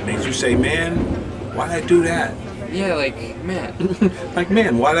about it. Makes you say, man, why'd I do that? Yeah, like, man. Like,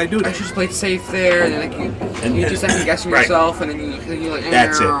 man, why'd I do I that? just played safe there, and then you just second guessing right. yourself, and then you're like,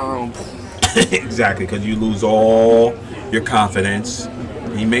 That's it. Exactly, because you lose all your confidence.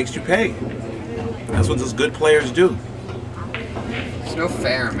 He makes you pay. That's what those good players do. It's no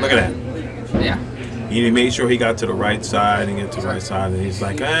fair, man. Look at that. Yeah. He made sure he got to the right side and get to the right side, and he's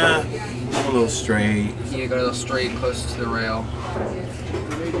like, I'm a little straight. He got a little straight, close to the rail.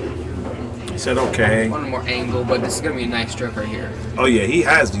 He said, okay. One more angle, but this is going to be a nice stroke right here. Oh, yeah, he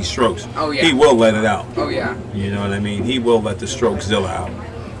has these strokes. Oh, yeah. He will let it out. Oh, yeah. You know what I mean? He will let the strokezilla out.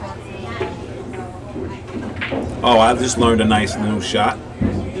 Oh, I just learned a nice new shot.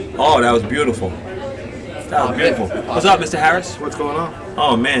 Oh, that was beautiful. That was beautiful. What's up, Mr. Harris? What's going on?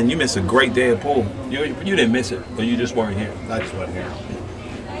 Oh, man, you missed a great day of pool. You didn't miss it, but you just weren't here. I just wasn't here.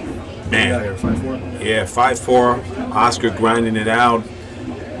 Man. Out here, 5'4"? Yeah, 5'4", Oscar grinding it out.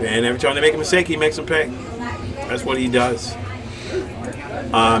 And every time they make a mistake, he makes them pay. That's what he does.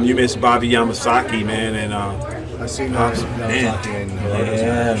 You missed Bobby Yamasaki, man, and I seen Yamasaki and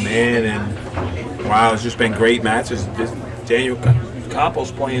yeah, man, and wow, it's just been great matches. Daniel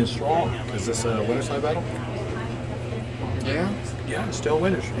Campos playing strong. Is this a winner's side battle? Yeah. Yeah, still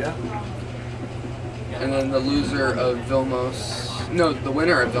winners. Yeah. And then the loser of Vilmos, no, the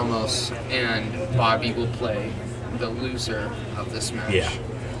winner of Vilmos and Bobby will play the loser of this match. Yeah.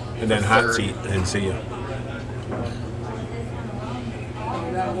 And then hot seat and see you.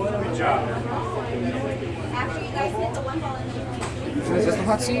 Good job. Is this the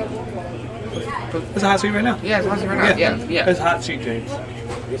hot seat? It's a hot seat right now. Yeah, it's hot seat right now. Yeah. It's hot seat, James.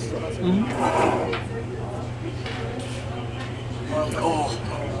 Oh.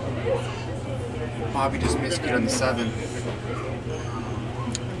 Bobby just missed it on the 7.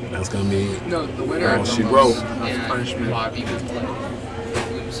 That's gonna be No, the winner Oh, of she Vilmos wrote. and punishment. Bobby will play the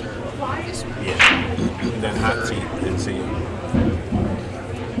loser of this match. yeah. And then hot seat and see you.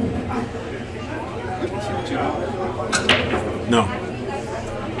 No.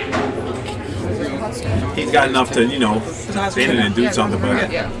 He's got enough to, spin it and do something,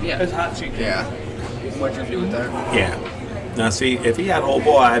 but Yeah. it's hot seat. Yeah. What'd you do with that? Yeah. Now see, if he had a whole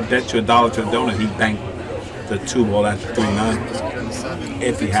ball, I bet you $1 to the donut he'd bank the 2 ball at 3-9. Just get on the 7.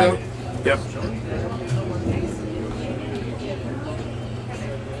 If he Think had so? it. Yep.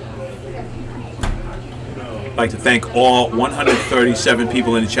 I'd like to thank all 137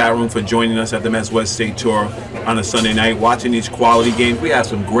 people in the chat room for joining us at the Mets West State Tour on a Sunday night, watching these quality games. We have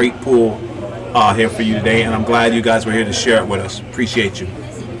some great pool here for you today, and I'm glad you guys were here to share it with us. Appreciate you.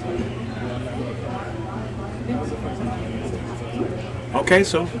 Okay,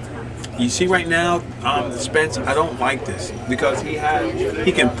 so you see right now, Spence, I don't like this because he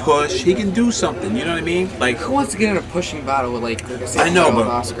can push, he can do something. You know what I mean? Like, Who wants to get in a pushing battle with like a I know,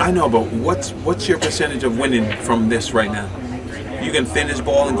 Oscar? but what's your percentage of winning from this right now? You can thin this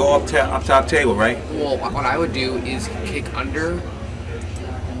ball and go up top table, right? Well, what I would do is kick under.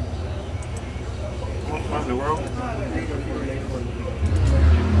 What in the world?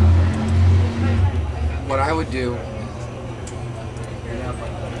 What I would do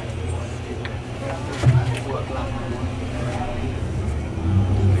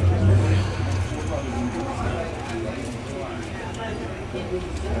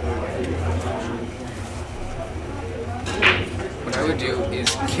What I would do is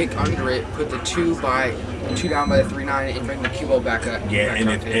kick under it, put the two down by the 3-9, and bring the cue ball back up. Yeah, back and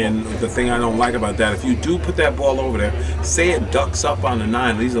on it, the table. and the thing I don't like about that, if you do put that ball over there, say it ducks up on the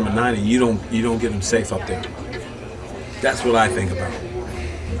 9, leaves them a 9, and you don't get them safe up there. That's what I think about.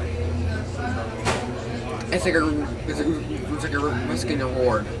 It's like a risk and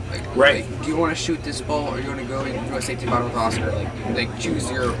reward. Right. Like, do you want to shoot this ball, or do you want to go and do a safety bottom with Oscar? Like choose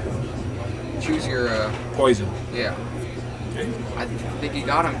your Poison. yeah. I think he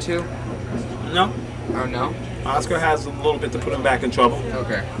got him too. No. Oh no. Oscar has a little bit to put him back in trouble.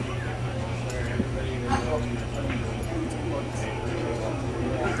 Okay.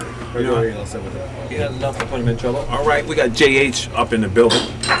 Or know, are you all set with it? He has enough to put him in trouble. All right, we got JH up in the building.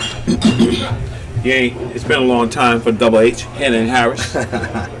 It's been a long time for Double H, Hannah and Harris.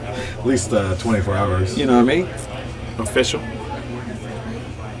 At least 24 hours. You know what I mean? Official.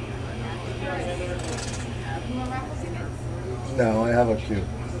 No, I have a cue.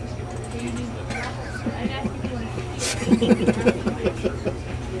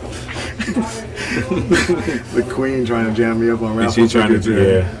 The queen trying to jam me up on Ralph. She's trying to,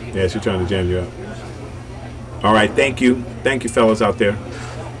 yeah, she's trying to jam you up. All right, thank you, fellas out there.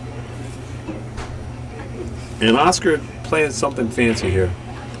 And Oscar playing something fancy here,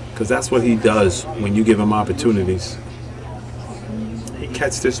 because that's what he does when you give him opportunities. He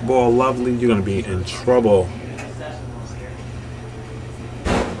catch this ball lovely, you're gonna be in trouble.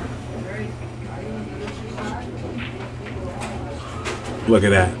 Look at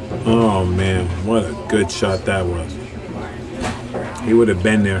that. Oh man, what a good shot that was. He would have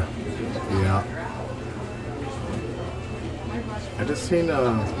been there. Yeah. I just seen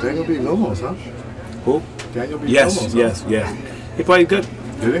Daniel B. Vilmos, huh? Who? Daniel B. Yes, Vilmos, huh? yes. He played good.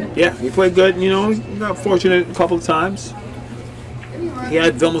 Did he? Yeah, he played good. You know, he got fortunate a couple of times. He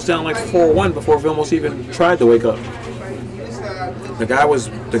had Vilmos down like 4-1 before Vilmos even tried to wake up. The guy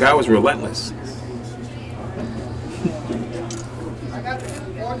was relentless.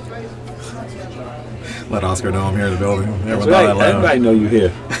 Let Oscar know I'm here in the building. That's right. Everybody know you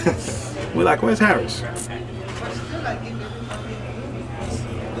here. We're like, where's Harris?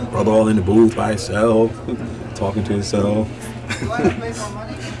 Brother all in the booth by himself, talking to himself.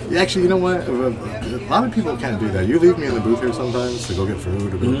 Yeah, actually, you know what? A lot of people can't do that. You leave me in the booth here sometimes to go get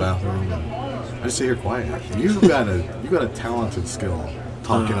food or go to the bathroom. And I just sit here quiet. You got a talented skill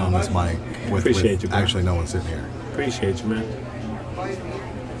talking on this mic with Appreciate you, man. actually no one sitting here. Appreciate you, man.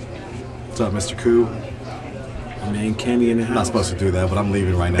 What's up, Mr. Koo? My man Kenny in the house. I'm not supposed to do that, but I'm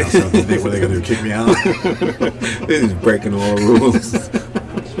leaving right now. So what are they gonna do? Kick me out? This is breaking all the rules.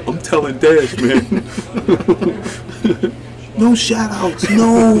 I'm telling Dash, man. No shout outs,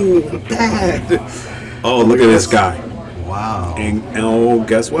 no bad. Oh, look at this guy. Wow. And oh,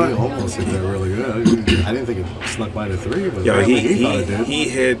 guess He what? almost hit that really good. I didn't think it snuck by the 3, but Yo, apparently he thought it did.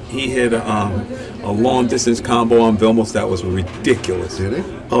 he hit a long distance combo on Vilmos that was ridiculous. Did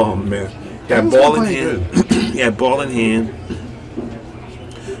he? Oh man, he had Vilmos ball in been hand. playing He had ball in hand.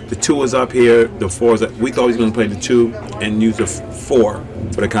 The 2 was up here. The 4 is up. We thought he was going to play the 2 and use the 4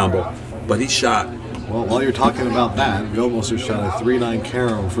 for the combo, but he shot. Well, while you're talking about that, Vilmos just shot a 3-9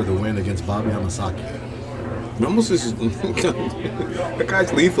 Caro for the win against Bobby Hamasaki. Vilmos is that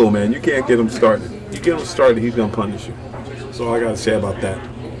guy's lethal, man. You can't get him started. You get him started, he's going to punish you. That's all I got to say about that.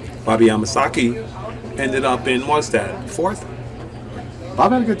 Bobby Hamasaki ended up in what's that? 4th?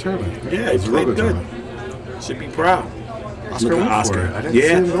 Bob had a good tournament. Yeah, It he was a real played good. tournament. Should be proud. Oscar Look at went for Oscar. it. I didn't see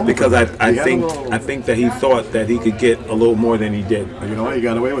him Yeah, going because for I it. He had a little- think that he thought that he could get a little more than he did. You know what? He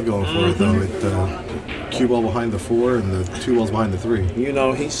got away with going for it though. With cue ball behind the 4 and the 2 balls behind the 3. You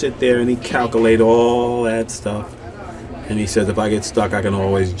know, he sit there and he calculate all that stuff, and he says, if I get stuck, I can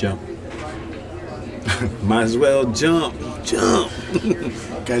always jump. Might as well jump.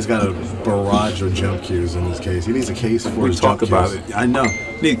 Guy's got a barrage of jump cues in his case. He needs a case for We his talk jump about cues. it. I know.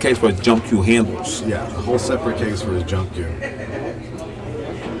 Need a case for his jump cue handles. Yeah, a whole separate case for his jump cue.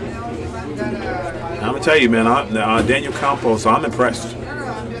 I'm gonna tell you, man. Daniel Campos, I'm impressed.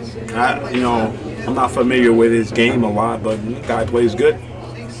 I'm not familiar with his game a lot, but the guy plays good.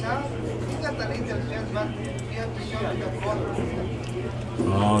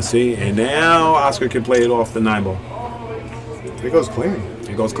 Oh, see, and now Oscar can play it off the 9 ball. He goes clean.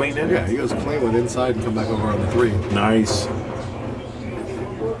 He goes clean in. Yeah, he goes clean with inside and come back over on the 3. Nice.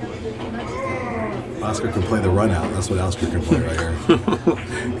 Oscar can play the run out. That's what Oscar can play right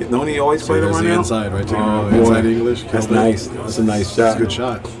here. Don't he always play the there's run the out? inside right there. Oh, Inside boy. English. That's killed it. nice. That's a nice shot. That's a good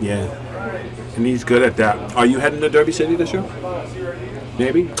shot. Yeah. And he's good at that. Are you heading to Derby City this year?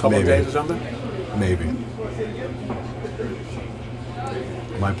 Maybe? A couple of Maybe. days or something? Maybe.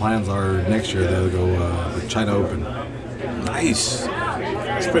 my plans are next year they'll go China Open. Nice.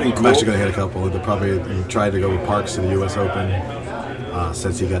 That's pretty cool. I'm actually going to hit a couple. They'll probably try to go with Parks to the U.S. Open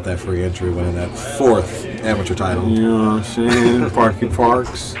since he got that free entry winning that 4th amateur title. You know what I'm saying?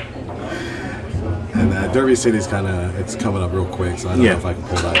 Parks. And Derby City's it's coming up real quick, so I don't know if I can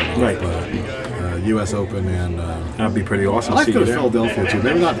pull that off. Right. But U.S. Open and that'd be pretty awesome. I like to go to Philadelphia too.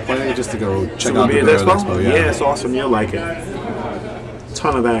 Maybe not to play, just to go check out the Billiards Expo. Yeah, it's awesome. You'll like it.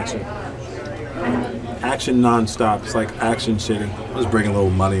 Ton of action. Action non-stop. It's like action city. I'll just bring a little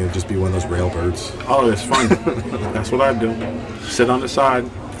money and just be one of those railbirds. Oh, it's fun. That's what I do. Sit on the side.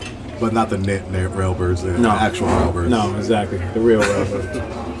 But not the knit railbirds, the actual railbirds. No, exactly. The real railbirds.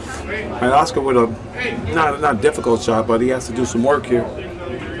 And Oscar with a not difficult shot, but he has to do some work here.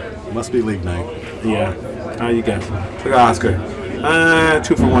 Must be league night. Yeah. How you guess? Look at Oscar.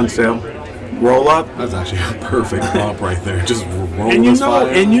 2 for 1 sale. Roll up. That's actually a perfect bump right there. Just roll And you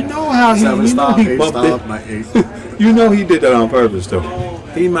know, how he 7 stop, 8 bumped stop, it. my 8. You know he did that on purpose, though.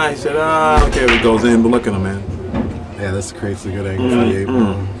 He might have said, I don't care if it goes in, but look at him, man. Yeah, this creates a good angle for the 8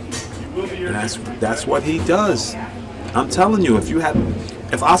 ball. And that's what he does. I'm telling you,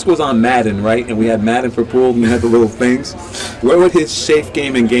 if Oscar was on Madden, right, and we had Madden for pool, and we had the little things, where would his safe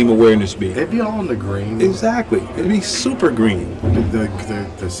game and game awareness be? It'd be all in the green. Exactly. It'd be super green.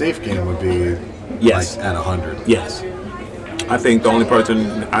 The safe game would be Yes. like at 100. Yes. I think the only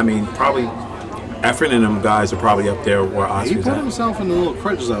person, probably Efren and them guys are probably up there where He Oscar's put at. himself in a little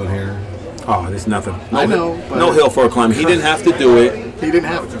crutch zone here. Oh, there's nothing. I know, but no hill for a climb. He didn't have to do it. He didn't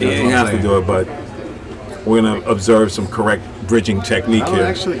have to. He didn't have to do it, but we're going to observe some correct bridging technique No, here.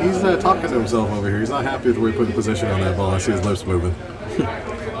 actually, he's talking to himself over here. He's not happy with the way he put the position on that ball. I see his lips moving.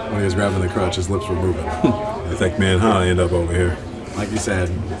 When he was grabbing the crutch, his lips were moving. It's like, man, how did I end up over here? Like you said,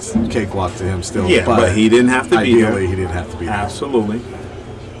 it's cakewalk to him still. Yeah, but he didn't have to be there. Ideally, he didn't have to be there. Absolutely.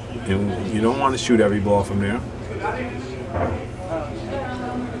 And you don't want to shoot every ball from there.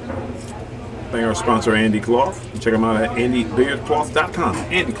 Thank our sponsor, Andy Cloth. Check him out at andybilliardcloth.com.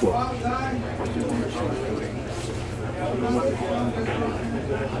 Andy Cloth.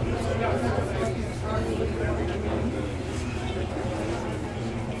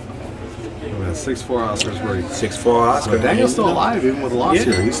 That's 6-4 Oscar's break. 6-4 Oscar. So Daniel's still alive even with a loss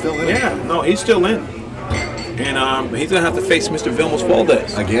here. He's still in. Yeah, no, he's still in. And he's going to have to face Mr. Vilmos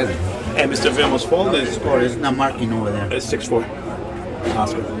Valdez. Again. And Mr. Vilmos Valdez Score is not marking over there. is 6-4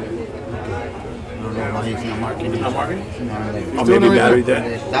 Oscar. I don't know why he's not marking it. Not marking? No, Oh, doing maybe it right battery now.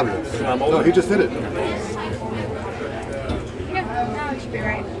 dead. tablets. No, he just did it. Yeah, no, it should be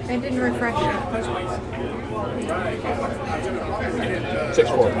right. I didn't refresh it.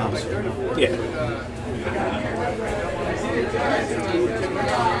 6-4. Yeah.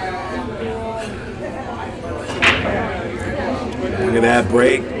 Look at that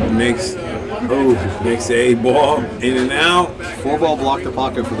break. Makes the 8 ball in and out. 4 ball blocked the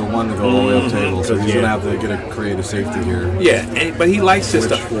pocket for the 1 to go all the way up table, so he's going to have to get a creative safety here. Yeah, but he likes this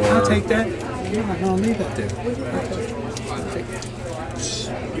Which stuff. for- I'll take that. No, I'll leave that there.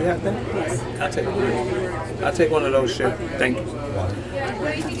 You have that? I'll take one of those, Chef. Thank you.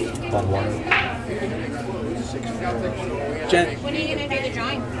 Bottle water. Jen. When are you going to do the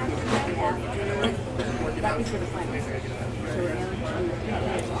drawing?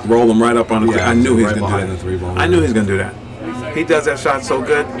 Roll him right up on the. Yeah, I knew he was right going behind to the do 3 that. ball. I knew he was going to do that. He does that shot so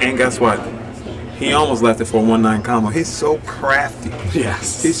good, and guess what? He almost left it for a 1-9 combo. He's so crafty.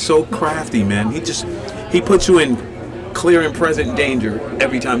 Yes. He's so crafty, man. He puts you in clear and present danger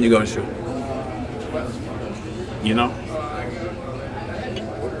every time you go to shoot. You know?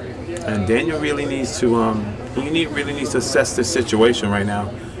 And Daniel really needs to really needs to assess this situation right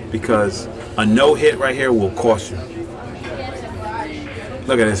now, because a no hit right here will cost you.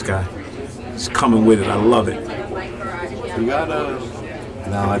 Look at this guy. He's coming with it. I love it. You got a.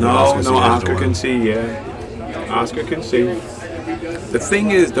 No, Oscar can see, yeah. Oscar can see. The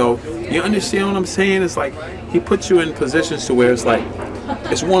thing is, though, you understand what I'm saying? It's like he puts you in positions to where it's like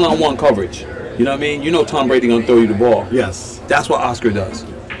it's one-on-one coverage. You know what I mean? You know Tom Brady gonna throw you the ball. Yes. That's what Oscar does.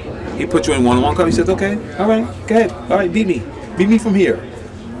 He puts you in one-on-one coverage. He says, "Okay, all right, go ahead. All right, beat me from here."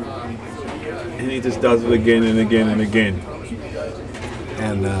 And he just does it again and again and again.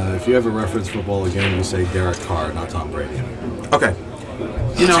 And if you ever reference football again, you say Derek Carr, not Tom Brady. Okay.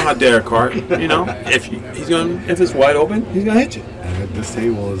 You know how Derek Carr, you know, if it's wide open, he's gonna hit you. And this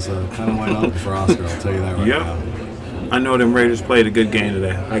table is kind of wide open for Oscar, I'll tell you that right now. I know them Raiders played a good game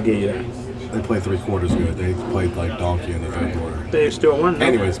today. I give you that. They played 3 quarters good. They played like donkey in the 3rd quarter. They still won.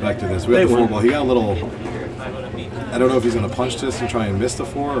 Anyways, back to this. We had the 4 ball. He got a little I don't know if he's going to punch this and try and miss the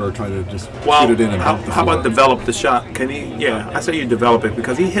 4 or try to just Well, shoot it in and bump the 4. how about develop the shot? Can he? Yeah, I say you develop it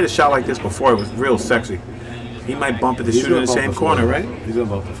because he hit a shot like this before. It was real sexy. He might bump it to shoot it in the same corner, right? He's going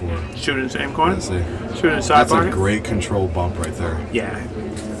to bump the 4. Shoot it in the same corner? Let's see. Shoot it in the side That's pocket? a great control bump right there. Yeah.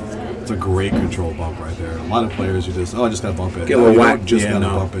 It's a great control bump right there. A lot of players, you just, I just got to bump it. Get a little you whack. don't just Yeah, got to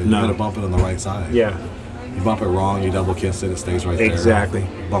no, bump it. no. You got to bump it on the right side. Yeah. You bump it wrong, you double kiss it, it stays right there. Exactly.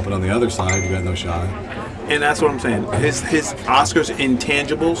 Bump it on the other side, you got no shot. And that's what I'm saying. His Oscar's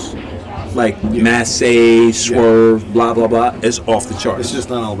intangibles, like masse, swerve, blah, blah, blah, is off the charts. It's just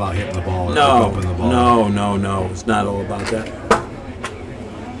not all about hitting the ball or no, bumping the ball. no. It's not all about that.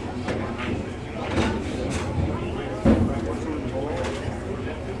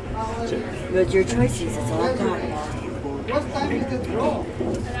 But your choices, it's all gone. What time is the draw?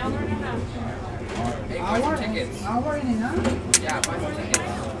 Hour? Hour and a half? Yeah, buy some tickets.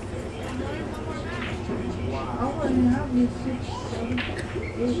 Hour and a half is 6, 7,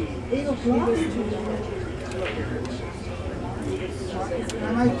 8 o'clock?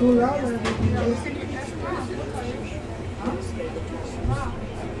 Am I too loud?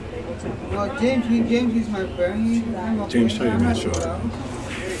 No, James is my friend. I'm James, tell you, man, sure.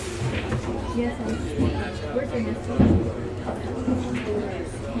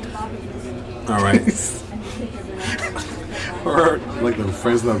 All right. Or like the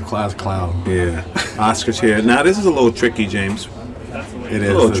Fresno class clown. Yeah. Oscar's here. Now, this is a little tricky, James. It is.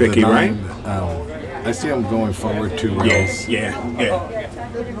 A little The tricky, right? I see him going forward 2 rails. Yes. Yeah.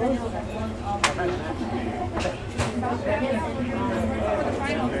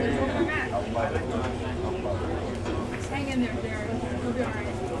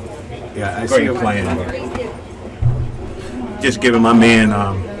 Yeah, I see Great him playing. Just giving my man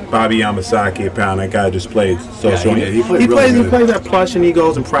Bobby Yamasaki a pound. That guy just played so strong. he played He really good. plays that plush and he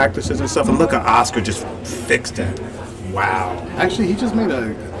goes and practices and stuff. And look at Oscar just fixed that. Wow. Actually, he just made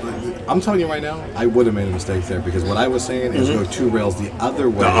I'm telling you right now, I would have made a mistake there because what I was saying is go 2 rails the other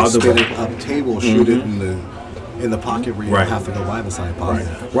way, spin it up table, shoot it in the pocket where you don't have to go by the side pocket.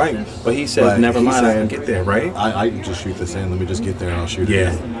 Right. But he said, never mind, I can get there, right? I can just shoot this in. Let me just get there and I'll shoot it.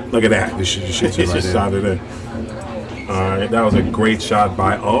 Yeah. in. Look at that. He shoots it He right just in. shot it in. All right. That was a great shot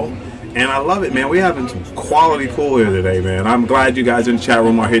by O. And I love it, man. We're having some quality pool here today, man. I'm glad you guys in the chat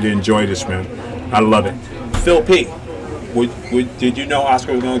room are here to enjoy this, man. I love it. Phil P. Did you know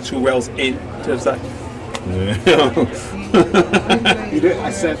Oscar was going 2 rails in to the side? You did.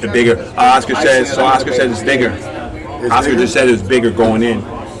 I said The bigger. Oscar says it's bigger. Oscar just said it was bigger going in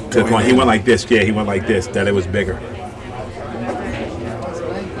to the point. He went like this. Yeah, he went like this. That it was bigger.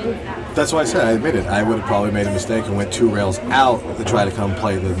 That's why I said I admit it. I would have probably made a mistake and went 2 rails out to try to come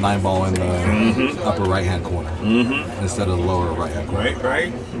play the 9-ball in the upper right-hand corner instead of the lower right-hand corner.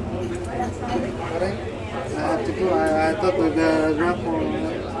 Right. I have to go. I thought with the drop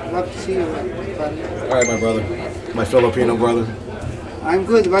love to see you. All right, my brother, my Filipino brother. I'm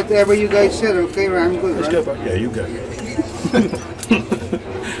good. Whatever you guys said, okay, I'm good, That's right? good, bro. Yeah, you good.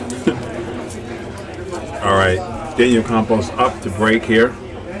 All right, Daniel Campos up to break here.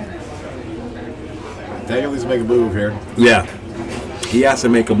 Daniel needs to make a move here. Yeah, he has to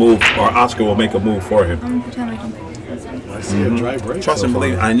make a move, or Oscar will make a move for him. I see a dry break. Trust so and far.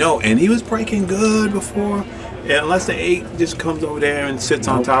 believe. I know, and he was breaking good before. Yeah, unless the 8 just comes over there and sits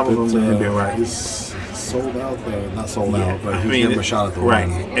on top of him, then he'll be all right. He's sold out, not sold out, but I he's mean, never a shot at the right.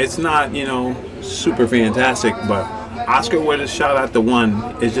 one. It's not, super fantastic, but Oscar with a shot at the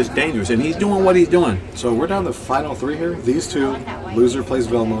 1 is just dangerous, and he's doing what he's doing. So we're down to final 3 here. These 2, loser plays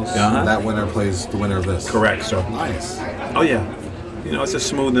Vilmos, and that winner plays the winner of this. Correct, sir. Nice. Oh yeah, it's a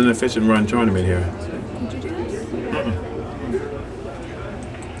smooth and efficient run tournament here.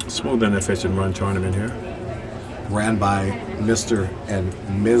 Smooth and efficient run tournament here. Ran by Mr. and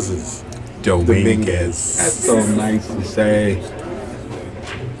Mrs. Dominguez. That's so nice to say.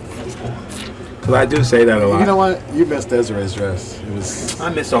 Because I do say that a lot. You know what? You missed Desiree's dress. It was. I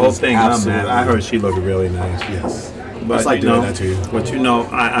missed the whole thing, man. I heard she looked really nice. Yes. But It's like doing that to you. But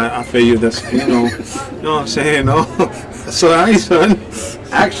I feel you. That's you know what I'm saying. No, so I ain't son.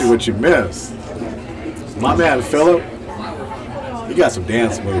 Actually, what you missed, my man Philip. He got some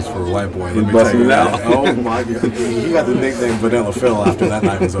dance moves for a white boy. Let me tell you that. Oh my God! He got the nickname Vanilla Phil after that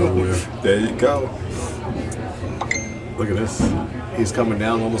night was over with. There you go. Look at this. He's coming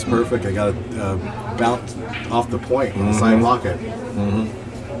down almost perfect. I got a bounce off the point on the side pocket.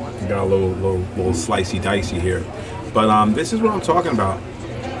 Got a little slicey dicey here, but this is what I'm talking about.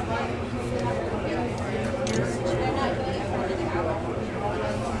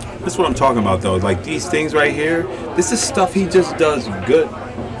 This is what I'm talking about, though. Like these things right here. This is stuff he just does good.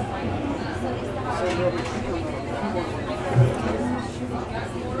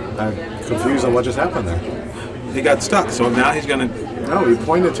 I'm confused on what just happened there. He got stuck, so now he's gonna. No, he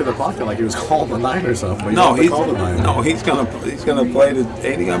pointed to the pocket like he was calling the 9 or something. But No, he's called the 9. no, he's gonna play the.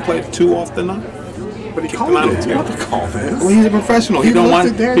 Ain't he gonna play the 2 off the 9? But he Kick called him out it. of You the don't have to call this. Well, he's a professional. He don't looked want.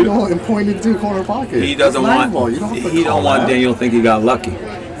 at Daniel and pointed to the corner pocket. He doesn't It's want. ball. You don't have to He call don't want that. Daniel to think he got lucky.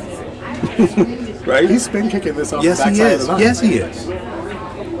 Right? He's spin kicking this off Yes, the he backside of is. the 9. Yes, he is. Look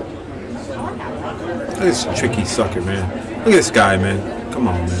at this tricky sucker, man. Look at this guy, man. Come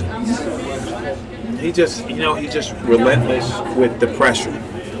on, man. He just, he's just relentless with the pressure.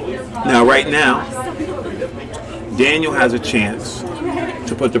 Now, right now, Daniel has a chance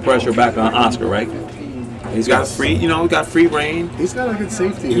to put the pressure back on Oscar, right? He's got free, got free reign. He's got a good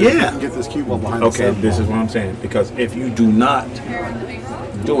safety here. Yeah. He can get this cue ball behind the Okay, seven this ball. is what I'm saying. Because if you do not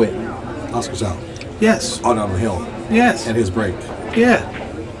do it, Oscar's out. yes, On the hill. yes, And his break. yeah.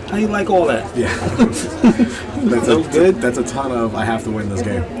 How you like all that? Yeah. That's So good. That's a ton of I have to win this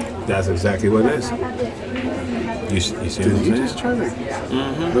game. That's exactly what it is. You see what Did I'm he saying? just try to...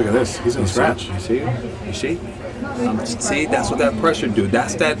 Look at this. He's in scratch. You see? You see? See, that's what that pressure do.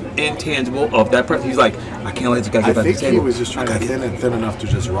 That's that intangible of that pressure. He's like, I can't let this guy I get back to think the he table. was just trying to thin enough to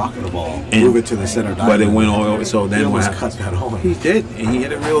just rock the ball, And- move it to the center diamond. But it went all over. So He then what almost cut happened? that on. He did, and he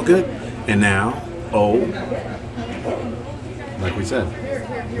hit it real good. And now, Like we said,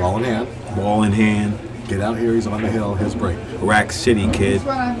 ball in hand. ball in hand, Get out here. He's on the hill. His break. Rack City kid.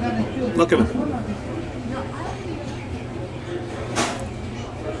 Look at him.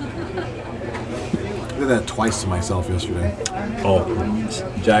 I did that twice to myself yesterday. Oh,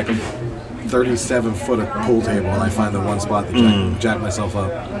 jacking. 37 foot of pool table, and I find the one spot that jack myself up.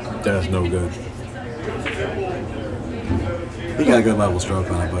 That's no good. He got a good level stroke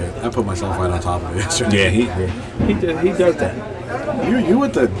on it, but I put myself right on top of it yesterday. Yeah, he does that. You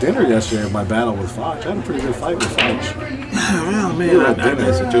went to dinner yesterday of my battle with Foch. I had a pretty good fight with Foch. Oh man, I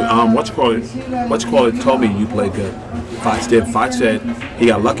missed it too. What's called told me you played good. Fox did. Fox said he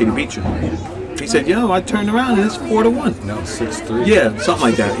got lucky to beat you. He said, I turned around and it's 4-1. No, 6-3. Yeah, something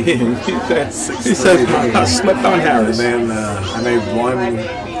like that. Yeah, he said I slept on Harris. And then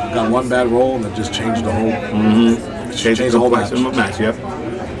I got one bad roll, and it just changed the whole. Changed the whole match. Yep.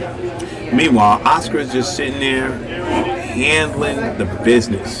 Meanwhile, Oscar is just sitting there handling the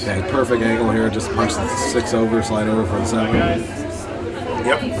business. Yeah, perfect angle here. Just punch the 6 over, slide over for the 7.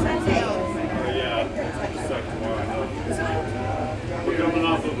 Yep. We're coming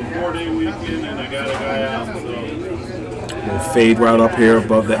off of a 4-day weekend and I got a guy out, so We'll fade right up here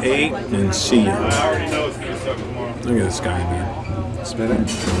above the 8 and see you. I already know it's going to suck tomorrow. Look at this guy, man. Spin it.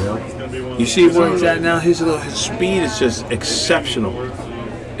 It's going to be one of You see where he's at now? His speed is just exceptional.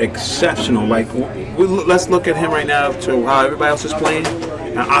 Exceptional. Like, let's look at him right now to how everybody else is playing.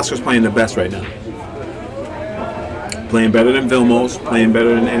 Now, Oscar's playing the best right now. Playing better than Vilmos, playing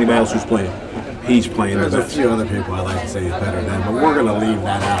better than anybody else who's playing. He's playing the There's a best. few other people I like to say is better than, but we're going to leave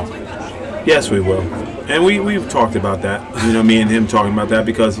that out. Yes, we will. And we've talked about that. Me and him talking about that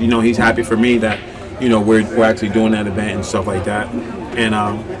because, he's happy for me that, we're actually doing that event and stuff like that. And,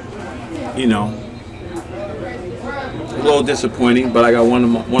 a little disappointing, but I got one of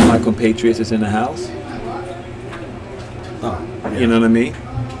my compatriots that's in the house. Oh, yeah. You know what I mean?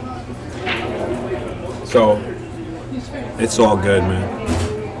 So, it's all good, man.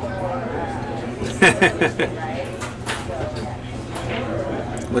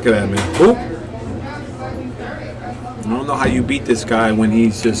 Look at that, man. Oop. I don't know how you beat this guy when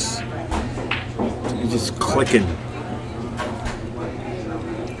he's just clicking.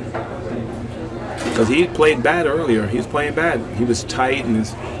 Because he played bad earlier. He was playing bad. He was tight and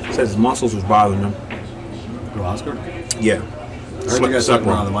his muscles was bothering him. Who, Oscar? Yeah. I heard you guys talking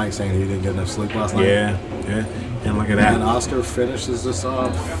around the mic saying he didn't get enough sleep last night. Yeah. And look at that. And Oscar finishes this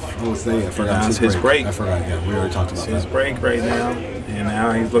off. Oh, it's I forgot. That's his break. I forgot. Yeah, we already talked about It's his that. break right now. And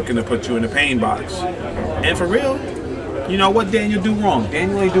now he's looking to put you in the pain box. And for real, what Daniel do wrong?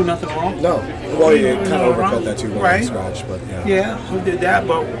 Daniel ain't do nothing wrong. No. Well, you kind No of wrong. overcut that too long Right. scratch, but yeah. Yeah, who did that?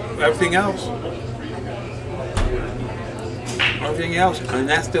 But everything else. And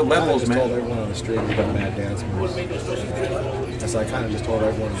that's still levels, I just told man. everyone on the stream he got mad dance moves. So I kind of just told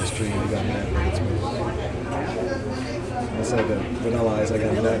everyone on the stream he got mad dance moves. I said that Vanilla Ice, I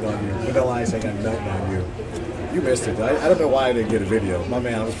got nothing on you. Vanilla Ice, I got nothing on you. You missed it. I don't know why I didn't get a video. My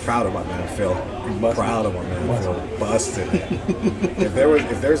man, I was proud of my man Phil. Proud of my man Phil. Busted.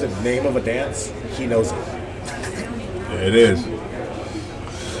 if there's a name of a dance, he knows it. It is.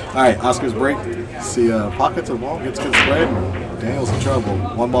 All right, Oscar's break. See, pockets of ball gets good spread. Daniel's in trouble.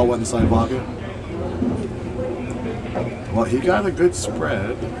 One ball went inside pocket. Well, he got a good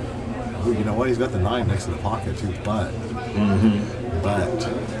spread. Ooh, you know what? He's got the 9 next to the pocket too. But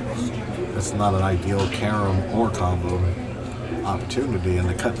it's not an ideal carom or combo opportunity, and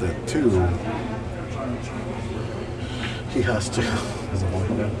to cut the 2, he has to.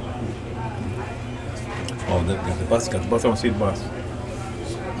 Oh, got the bus. I don't see the bus.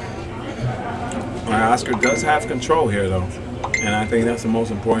 All right, Oscar does have control here, though, and I think that's the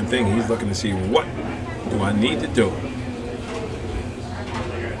most important thing. He's looking to see what do I need to do.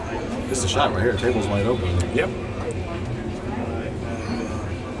 It's a shot right here. Table's wide open. Yep.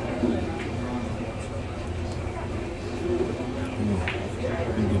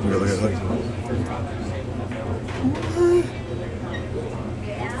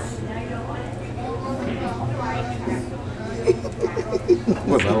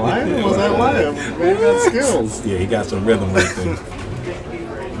 Was that lying? Was that lying? Man got skills. Yeah, he got some rhythm right there.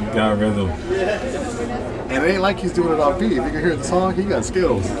 He got rhythm. And it ain't like he's doing it off beat. If you can hear the song, he got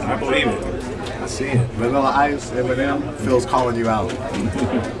skills. I believe it. I see it. Vanilla Ice, Eminem, Phil's calling you out.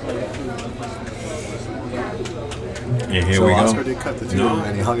 Yeah, here so we go. Oscar did cut the 2,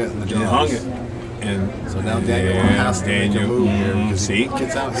 and he hung it in the jaws. He hung it. And so now Daniel has to make a move here because see? he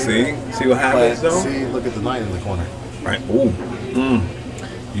gets out here. See what happens though? See, look at the 9 in the corner. Right. Ooh.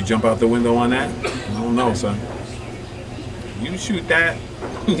 You jump out the window on that? I don't know, son. You shoot that.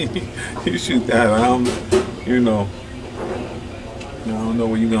 You shoot that. I don't know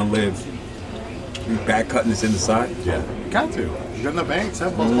where you're gonna live. You back cutting this in the side? Yeah. Got to. You're in the bank.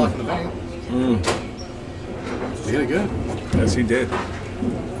 7 balls blocking the bank. He hit it good. Yes, he did.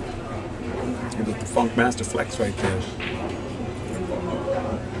 It was the Funk Master Flex right there.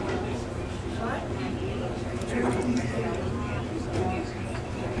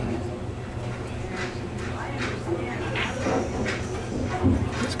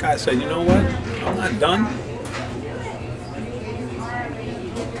 This guy said, you know what? I'm not done.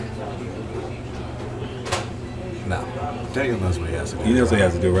 No. Daniel knows what he has to do. He knows what he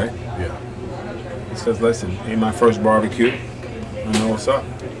has to do, right? Yeah. He says, listen, ain't my first barbecue. I know what's up.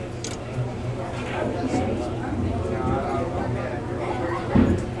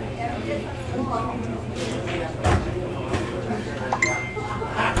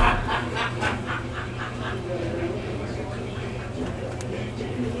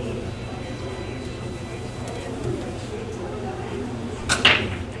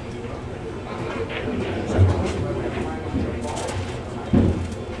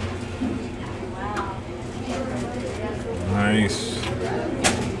 Nice.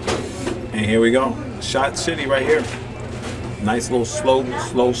 And here we go. Shot City right here. Nice little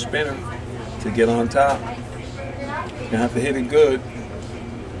slow spinner to get on top. You have to hit it good.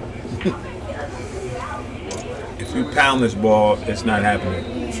 If you pound this ball, it's not happening.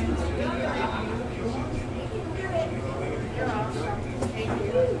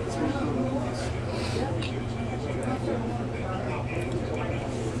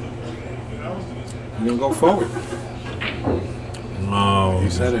 You're gonna go forward. No. You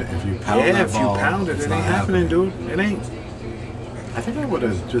said it. If you pound that if ball, you pound it, it's it not ain't happening, dude. It ain't. I think I would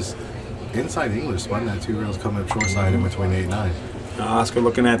have just inside English spun that 2 rails coming up short side in between 8 and 9. Oscar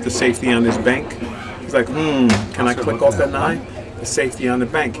looking at the safety on this bank. He's like, can I click off that 9? The safety on the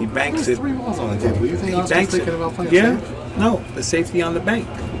bank. He banks it. 3 balls on the table. You think He Oscar's banks thinking it. about playing Yeah. safe? No, the safety on the bank.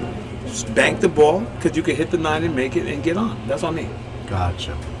 Just bank the ball because you can hit the 9 and make it and get on. That's what I mean.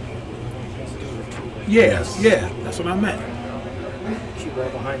 Gotcha. Yeah, yeah, that's what I meant. Cue ball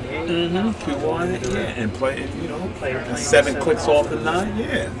behind the 8. Mm-hmm. Cue ball in it, yeah, and play, 7 clicks off the 9,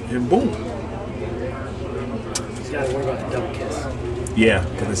 yeah, and boom. He's got to worry about the double kiss. Yeah,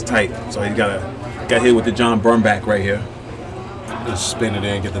 because it's tight. So he got hit with the John Burnback right here. Just spin it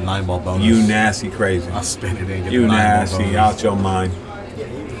in, get the 9 ball bonus. You nasty crazy. I'll spin it in, get You the 9 ball nasty, bonus. out your mind.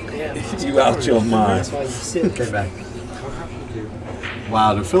 Yeah, You out your mind. That's why you sit. Okay, back.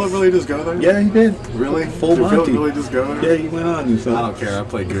 Wow, did Philip really just go there? Yeah, he did. Really? Full Did Philip Monty. really just go there? Yeah, he went on you, son. I don't care. I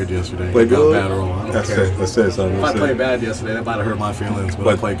played good yesterday. Played Got a good? bad roll. I don't That's care. it. That's it, son. If I That's played it. bad yesterday, that might have hurt my feelings, but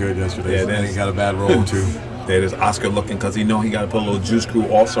I But- played good yesterday. Yeah, So then that's- he got a bad roll too. There is Oscar looking because he know he got to put a little juice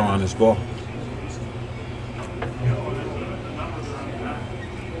screw also on his ball.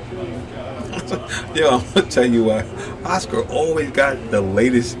 Yo, I'm gonna tell you what, Oscar always got the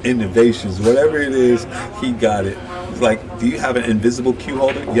latest innovations. Whatever it is, he got it. It's like, do you have an invisible cue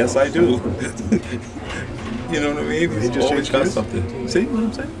holder? Yes, I do. You know what I mean? He's just always changed got cues? something. See what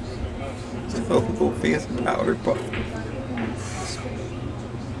I'm saying? So, little fancy powder puff.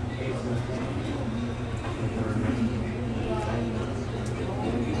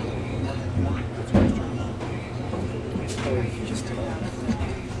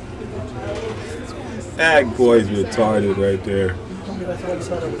 That boy's retarded right there.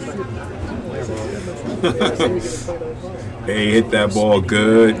 They hit that ball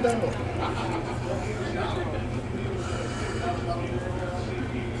good.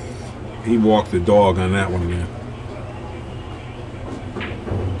 He walked the dog on that one, man.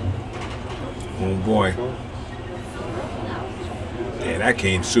 Oh boy. Yeah, that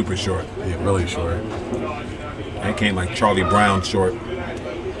came super short. Yeah, really short. That came like Charlie Brown short.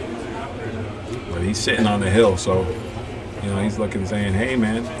 But he's sitting on the hill, so you know he's looking, saying, "Hey,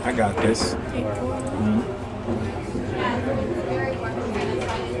 man, I got this."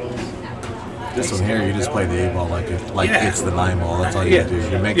 This one here, you just play the 8-ball like it's the 9-ball. That's all you do.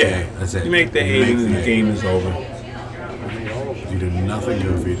 You make the 8. That's it. You make the 8 and the game is over. You do nothing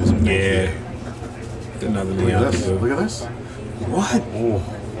goofy. Just make the 8. There's nothing Look else at to this. do. Look at this. What? Oh.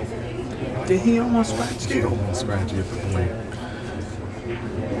 Did he almost scratch He you? almost scratched you at the point.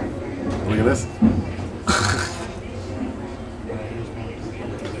 Look at this.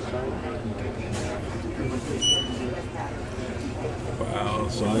 Wow,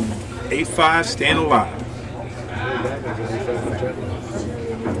 son. 8-5, staying alive.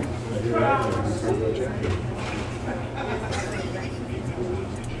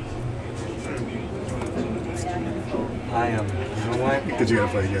 I am. You know why? Because you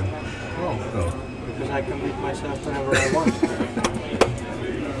gotta play again. Oh. Because I can beat myself whenever I want.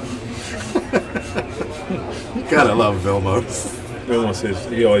 You gotta love Vilmos. Everyone says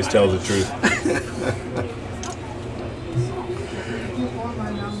he always tells the truth.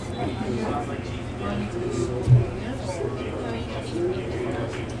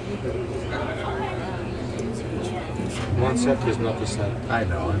 One set is not a set. I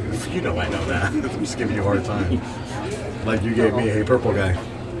know. You know I know that. I'm just giving you a hard time. Like you gave me a purple guy.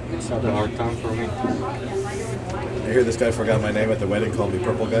 It's not a hard time for me. I hear this guy forgot my name at the wedding, called me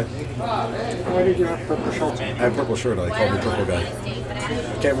purple guy. Why did you have purple shorts? I have purple shirt on, he called me purple guy.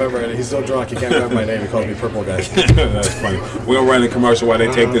 Can't remember it. He's so drunk he can't remember my name, he called me purple guy. That's funny. We're gonna run a commercial while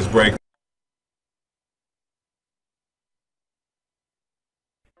they take this break.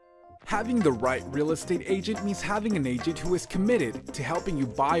 Having the right real estate agent means having an agent who is committed to helping you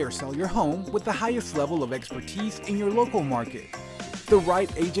buy or sell your home with the highest level of expertise in your local market. The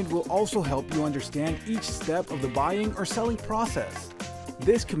right agent will also help you understand each step of the buying or selling process.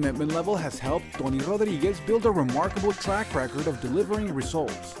 This commitment level has helped Tony Rodriguez build a remarkable track record of delivering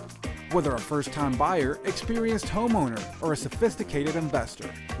results. Whether a first-time buyer, experienced homeowner, or a sophisticated investor,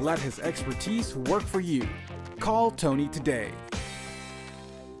 let his expertise work for you. Call Tony today.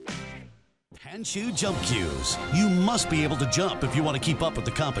 Hand-shoe jump cues. You must be able to jump if you want to keep up with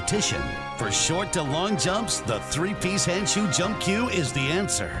the competition. For short to long jumps, the 3-piece hand-shoe jump cue is the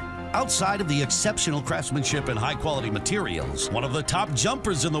answer. Outside of the exceptional craftsmanship and high-quality materials, one of the top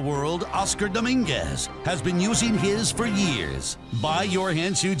jumpers in the world, Oscar Dominguez, has been using his for years. Buy your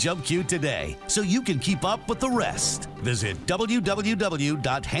hand-shoe jump cue today so you can keep up with the rest. Visit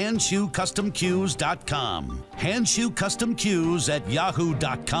www.handshoecustomcues.com,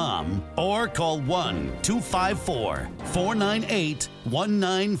 handshoecustomcues@yahoo.com, or call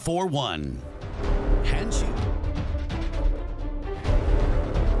 1-254-498-1941. Handshoe.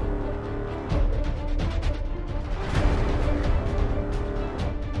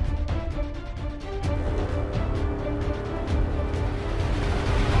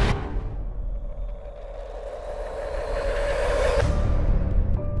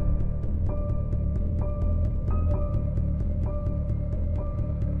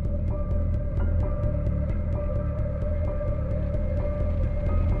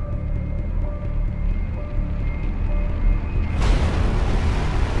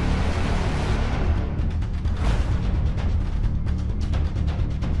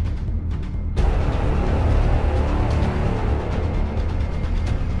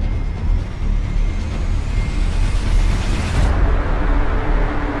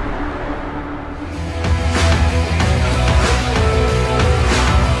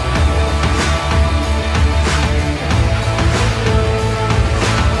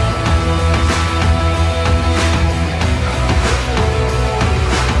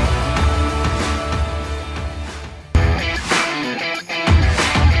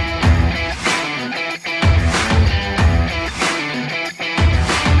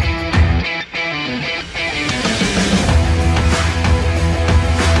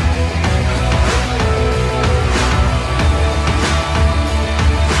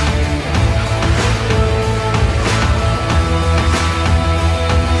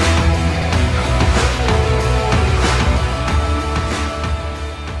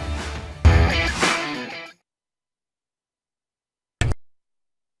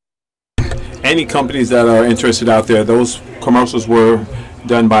 Any companies that are interested out there, those commercials were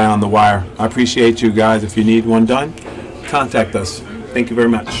done by On the Wire. I appreciate you guys. If you need one done, contact us. Thank you very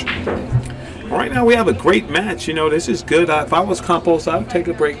much. All right. right now we have a great match. You know, this is good. If I was Campos, I would take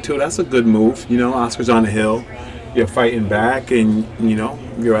a break too. That's a good move. You know, Oscar's on the hill. You're fighting back, and you know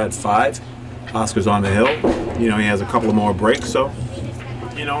you're at 5. Oscar's on the hill. You know, he has a couple of more breaks, so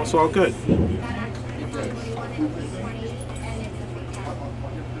you know it's all good.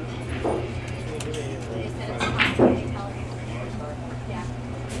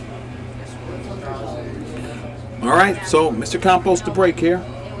 All right, so Mr. Campos, the break here.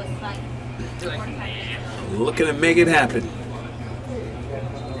 Looking to make it happen.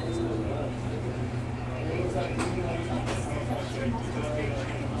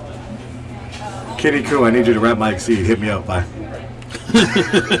 Kitty Crew, I need you to wrap my exceed. Hit me up. Bye.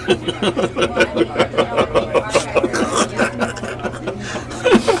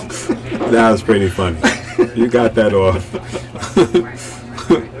 That was pretty funny. You got that off.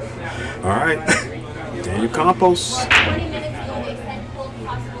 All right. Daniel Campos.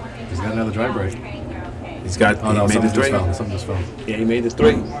 He's got another dry break. He's got. Oh no, he made the 3. Something just fell. Yeah, he made the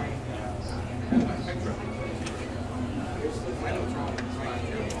 3.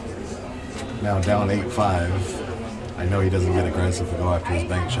 Now down 8-5. I know he doesn't get aggressive to go after his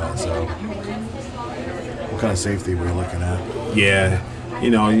bank shot. So, what kind of safety were you looking at? Yeah,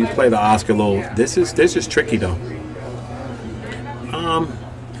 you know, you play the Oscar a little. This is tricky though.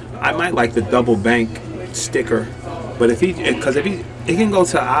 I might like the double bank sticker, but if he can go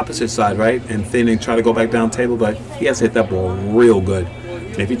to the opposite side, right, and then try to go back down table, but he has to hit that ball real good.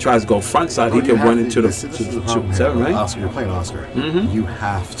 If he tries to go front side, he can run into the 7, right? Oscar, you're playing Oscar. You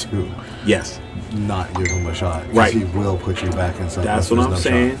have to. Yes. Not give him a shot. Right. He will put you back inside. That's what I'm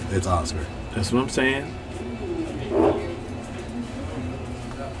saying. Shot. It's Oscar. That's what I'm saying.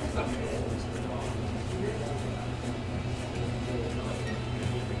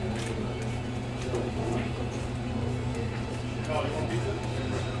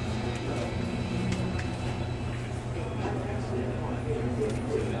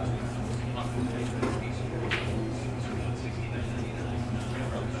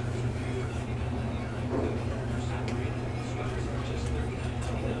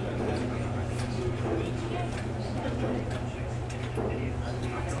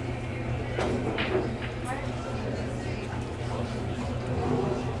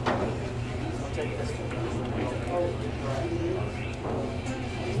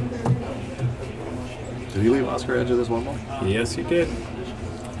 Did he leave Oscar edge of this one more? Yes, he did.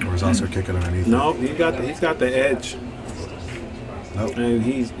 Or is Oscar kicking underneath? No, he's got the edge. Nope. And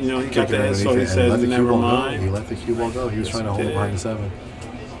he got the edge, so he said, never mind. He let the cue ball go. He was trying to hold it behind the 7.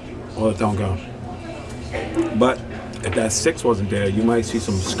 Well, it don't go. But if that 6 wasn't there, you might see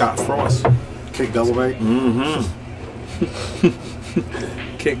some Scott Frost. Kick double bank?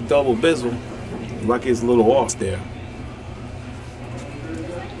 Kick double bizzle. Like it's a little off there.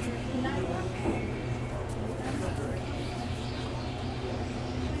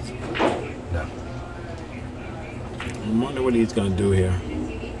 I wonder what he's going to do here.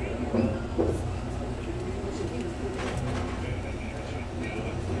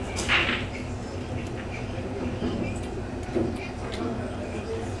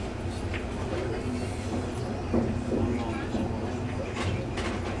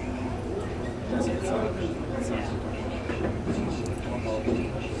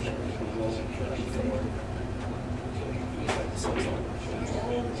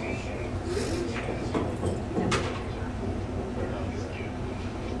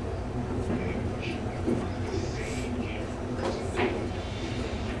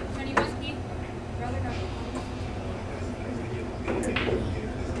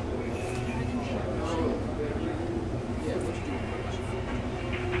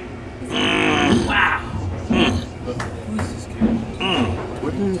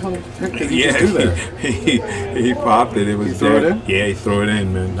 He popped it. It was threw it in? Yeah, he threw it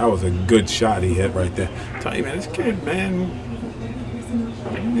in, man. That was a good shot he hit right there. Tell you, man, this kid, man,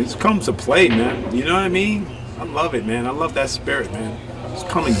 this comes to play, man. You know what I mean? I love it, man. I love that spirit, man. Just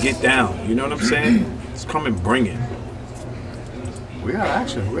come and get down. You know what I'm saying? Just come and bring it. We got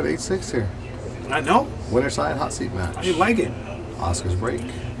action. We got 8-6 here. I know. Winner side hot seat match. I like it. Oscar's break.